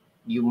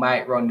 You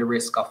might run the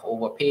risk of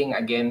overpaying.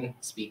 Again,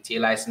 speak to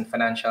your licensed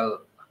financial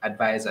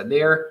advisor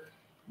there.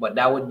 But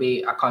that would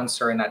be a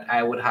concern that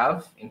I would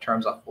have in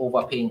terms of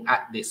overpaying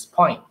at this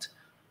point.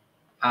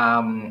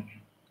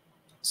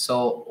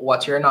 So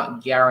what you're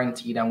not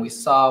guaranteed, and we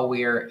saw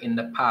where in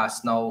the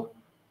past now,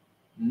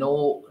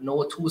 no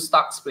 2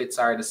 stock splits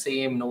are the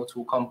same, no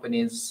 2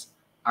 companies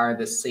are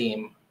the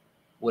same.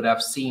 Would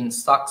have seen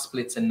stock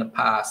splits in the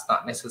past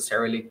not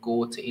necessarily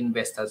go to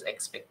investors'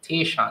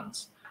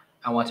 expectations.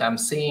 And what I'm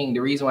saying, the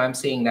reason why I'm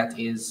saying that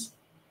is,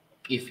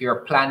 if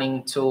you're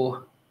planning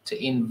to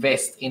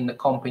invest in the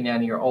company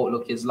and your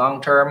outlook is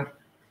long term,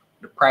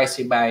 the price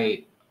you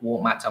buy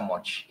won't matter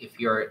much. If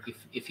you're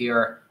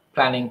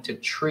planning to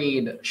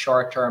trade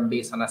short term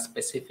based on a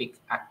specific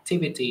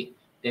activity,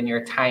 then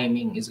your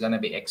timing is going to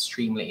be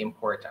extremely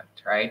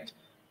important, right?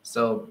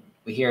 So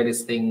we hear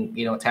this thing,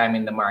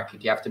 timing the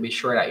market. You have to be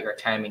sure that you're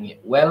timing it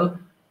well,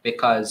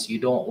 because you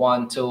don't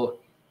want to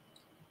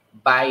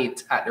buy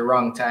it at the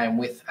wrong time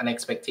with an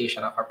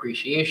expectation of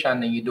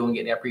appreciation, and you don't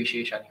get the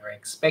appreciation you're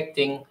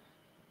expecting,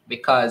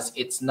 because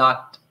it's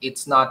not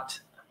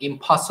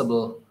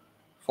impossible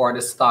for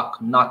the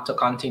stock not to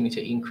continue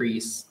to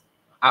increase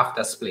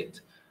after split.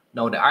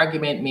 Now, the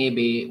argument may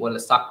be, well, the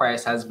stock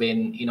price has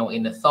been,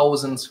 in the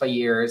thousands for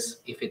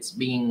years. If it's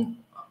being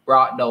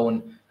brought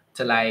down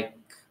to like,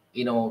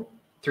 $3,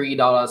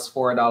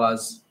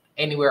 $4,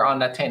 anywhere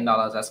under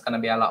 $10, that's going to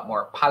be a lot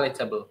more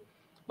palatable.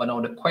 But now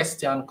the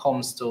question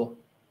comes to,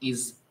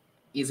 is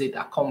it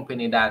a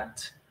company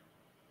that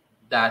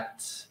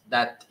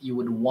you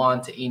would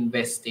want to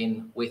invest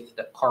in with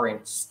the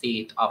current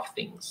state of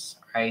things,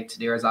 right?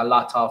 There's a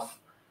lot of,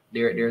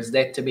 there's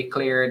debt to be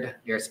cleared.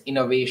 There's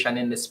innovation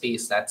in the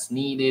space that's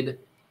needed.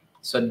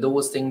 So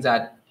those things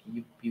that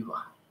you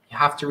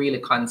have to really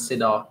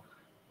consider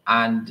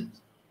and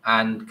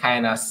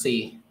kind of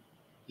see,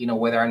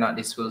 whether or not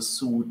this will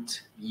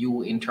suit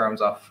you in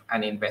terms of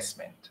an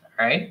investment,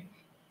 right?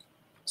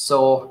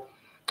 So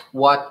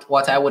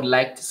what I would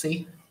like to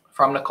see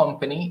from the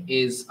company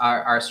is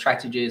our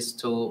strategies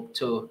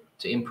to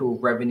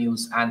improve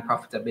revenues and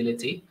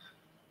profitability.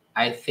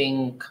 I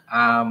think,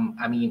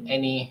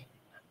 any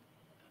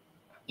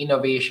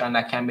innovation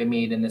that can be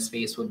made in the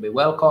space would be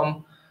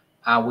welcome.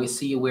 We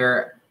see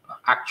where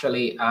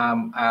actually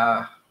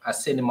a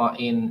cinema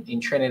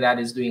in Trinidad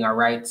is doing a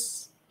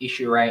rights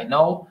issue right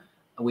now.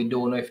 We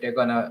don't know if they're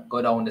gonna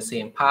go down the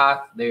same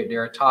path.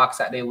 There are talks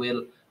that they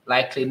will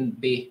likely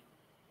be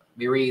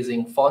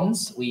raising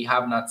funds. We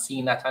have not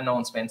seen that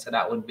announcement, so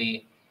that would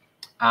be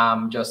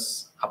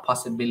just a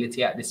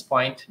possibility at this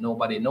point.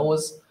 Nobody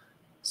knows.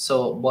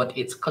 So, but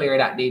it's clear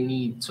that they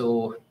need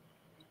to.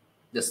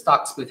 The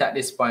stock split at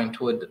this point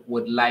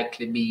would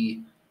likely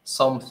be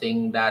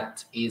something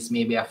that is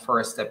maybe a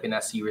first step in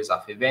a series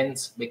of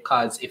events,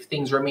 because if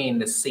things remain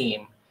the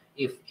same,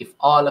 if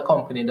all the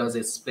company does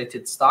is split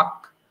its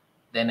stock,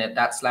 then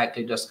that's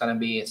likely just going to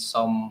be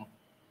some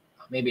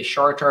maybe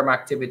short-term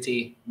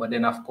activity, but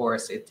then of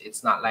course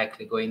it's not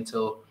likely going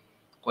to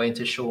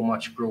show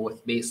much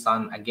growth based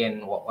on,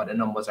 again, what the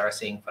numbers are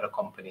saying for the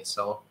company.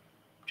 So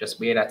Just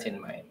bear that in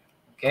mind.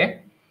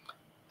 Okay.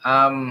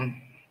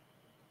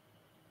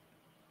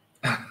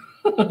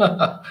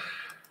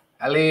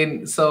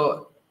 Aline,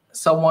 so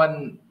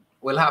someone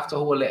will have to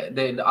hold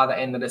the other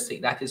end of the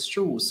stick. That is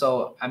true.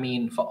 So, I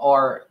mean, for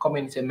our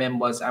community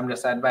members, I'm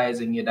just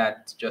advising you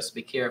that just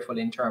be careful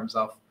in terms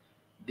of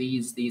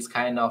these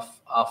kind of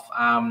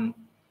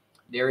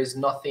there is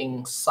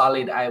nothing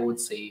solid, I would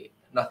say,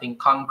 nothing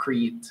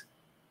concrete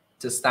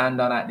to stand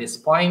on at this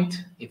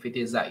point. If it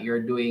is that you're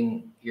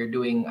doing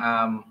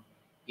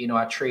you know,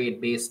 a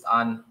trade based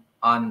on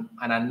an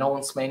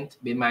announcement,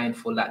 be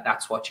mindful that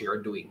that's what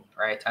you're doing,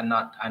 right? And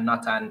not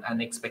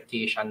an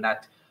expectation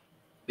that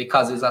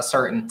because it's a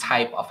certain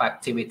type of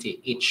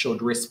activity, it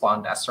should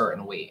respond a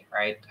certain way,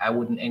 right? I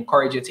wouldn't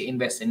encourage you to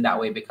invest in that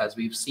way, because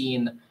we've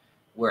seen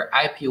where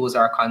IPOs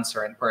are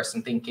concerned,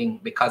 person thinking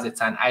because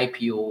it's an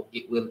IPO,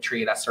 it will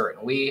trade a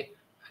certain way,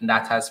 and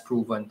that has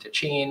proven to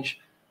change.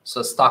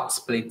 So stock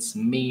splits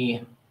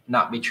may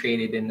not be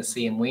traded in the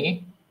same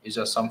way. It's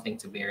just something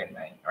to bear in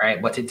mind,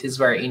 right? But it is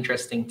very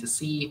interesting to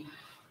see,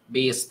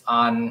 based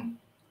on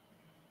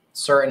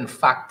certain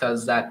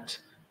factors, that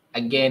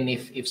again,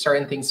 if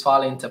certain things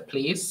fall into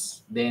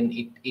place, then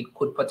it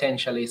could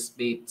potentially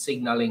be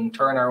signaling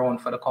turnaround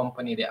for the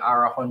company. They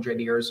are 100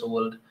 years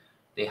old.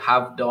 They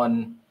have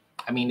done,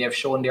 I mean, they've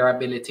shown their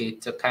ability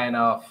to kind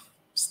of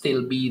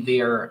still be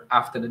there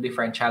after the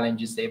different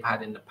challenges they've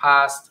had in the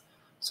past.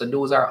 So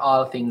those are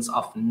all things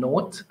of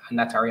note and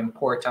that are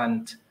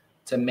important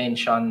to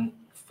mention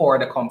for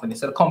the company.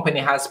 So the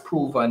company has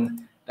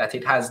proven that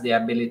it has the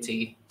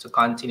ability to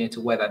continue to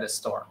weather the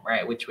storm,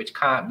 right? Which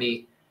can't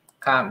be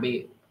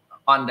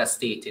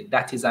understated.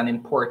 That is an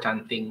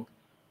important thing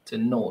to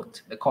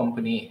note. The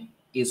company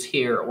is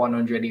here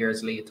 100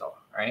 years later,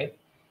 right?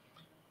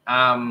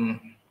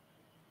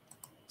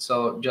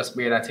 So just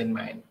bear that in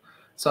mind.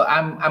 So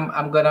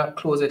I'm gonna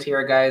close it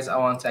here, guys. I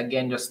want to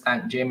again just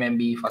thank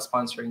JMB for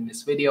sponsoring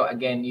this video.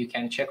 Again, you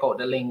can check out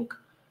the link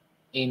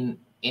in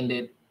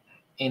the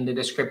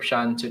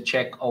description to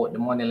check out the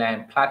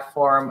Moneyline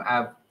platform.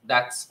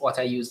 That's what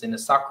I used in the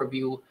stock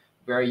review.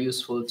 Very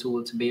useful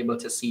tool to be able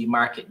to see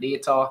market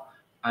data,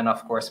 and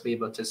of course be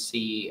able to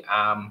see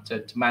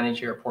to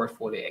manage your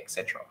portfolio,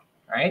 etc.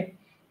 Right?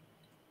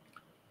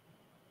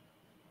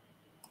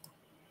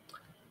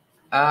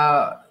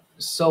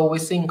 So we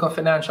think of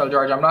Financial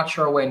George. I'm not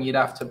sure when. You'd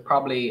have to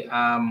probably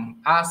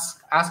ask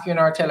you in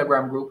our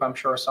Telegram group. I'm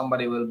sure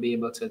somebody will be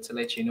able to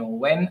let you know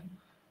when.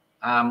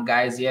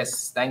 Guys,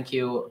 yes, thank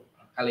you,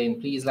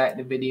 Aline. Please like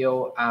the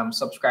video,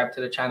 subscribe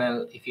to the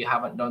channel if you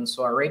haven't done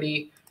so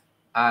already.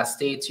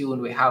 Stay tuned.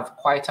 We have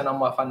quite a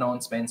number of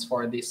announcements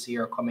for this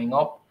year coming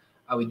up.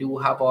 We do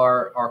have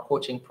our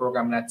coaching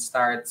program that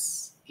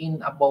starts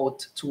in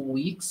about 2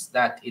 weeks.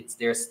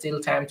 There's still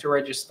time to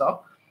register.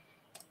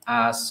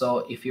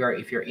 So if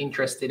you're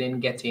interested in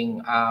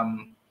getting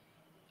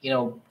you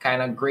know,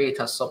 kind of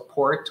greater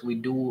support, we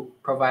do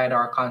provide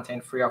our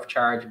content free of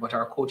charge, but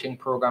our coaching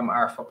program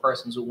are for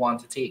persons who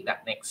want to take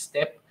that next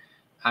step.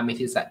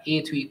 It is an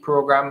 8-week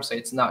program, so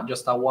it's not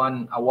just a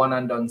one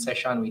and done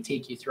session. We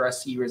take you through a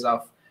series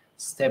of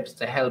steps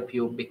to help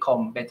you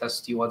become better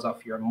stewards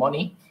of your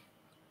money.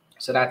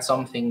 So that's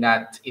something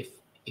that if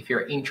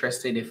you're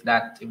interested, if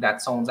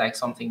that sounds like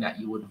something that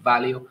you would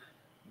value,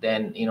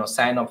 then you know,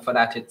 sign up for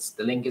that.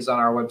 The link is on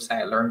our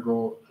website,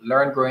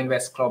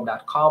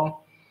 learngrowinvestclub.com.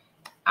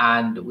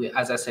 And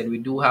as I said, we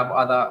do have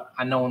other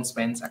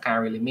announcements. I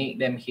can't really make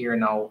them here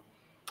now.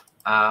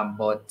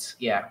 But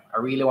yeah, I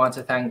really want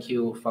to thank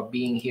you for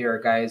being here,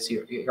 guys.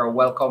 You're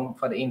welcome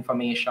for the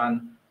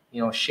information.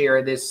 You know,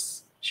 share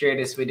this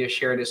video,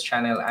 share this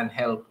channel, and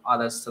help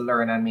others to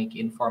learn and make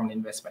informed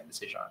investment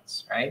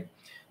decisions, right?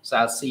 So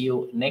I'll see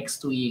you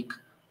next week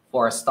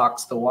for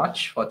stocks to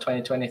watch for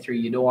 2023.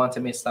 You don't want to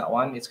miss that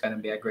one. It's going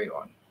to be a great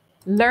one.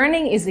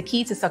 Learning is the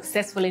key to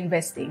successful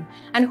investing.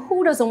 And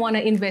who doesn't want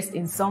to invest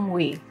in some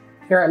way?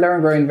 Here at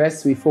Learn, Grow,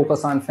 Invest, we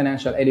focus on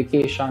financial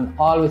education,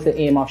 all with the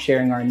aim of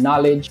sharing our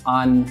knowledge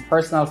on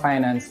personal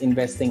finance,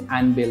 investing,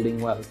 and building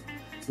wealth.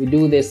 We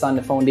do this on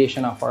the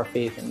foundation of our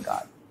faith in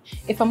God.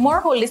 If a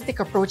more holistic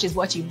approach is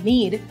what you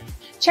need,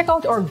 check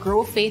out our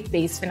Grow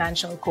Faith-based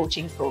financial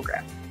coaching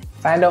program.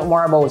 Find out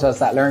more about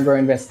us at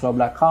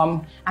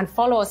learngrowinvestclub.com and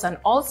follow us on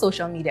all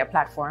social media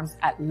platforms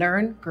at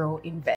Learn, Grow, Invest.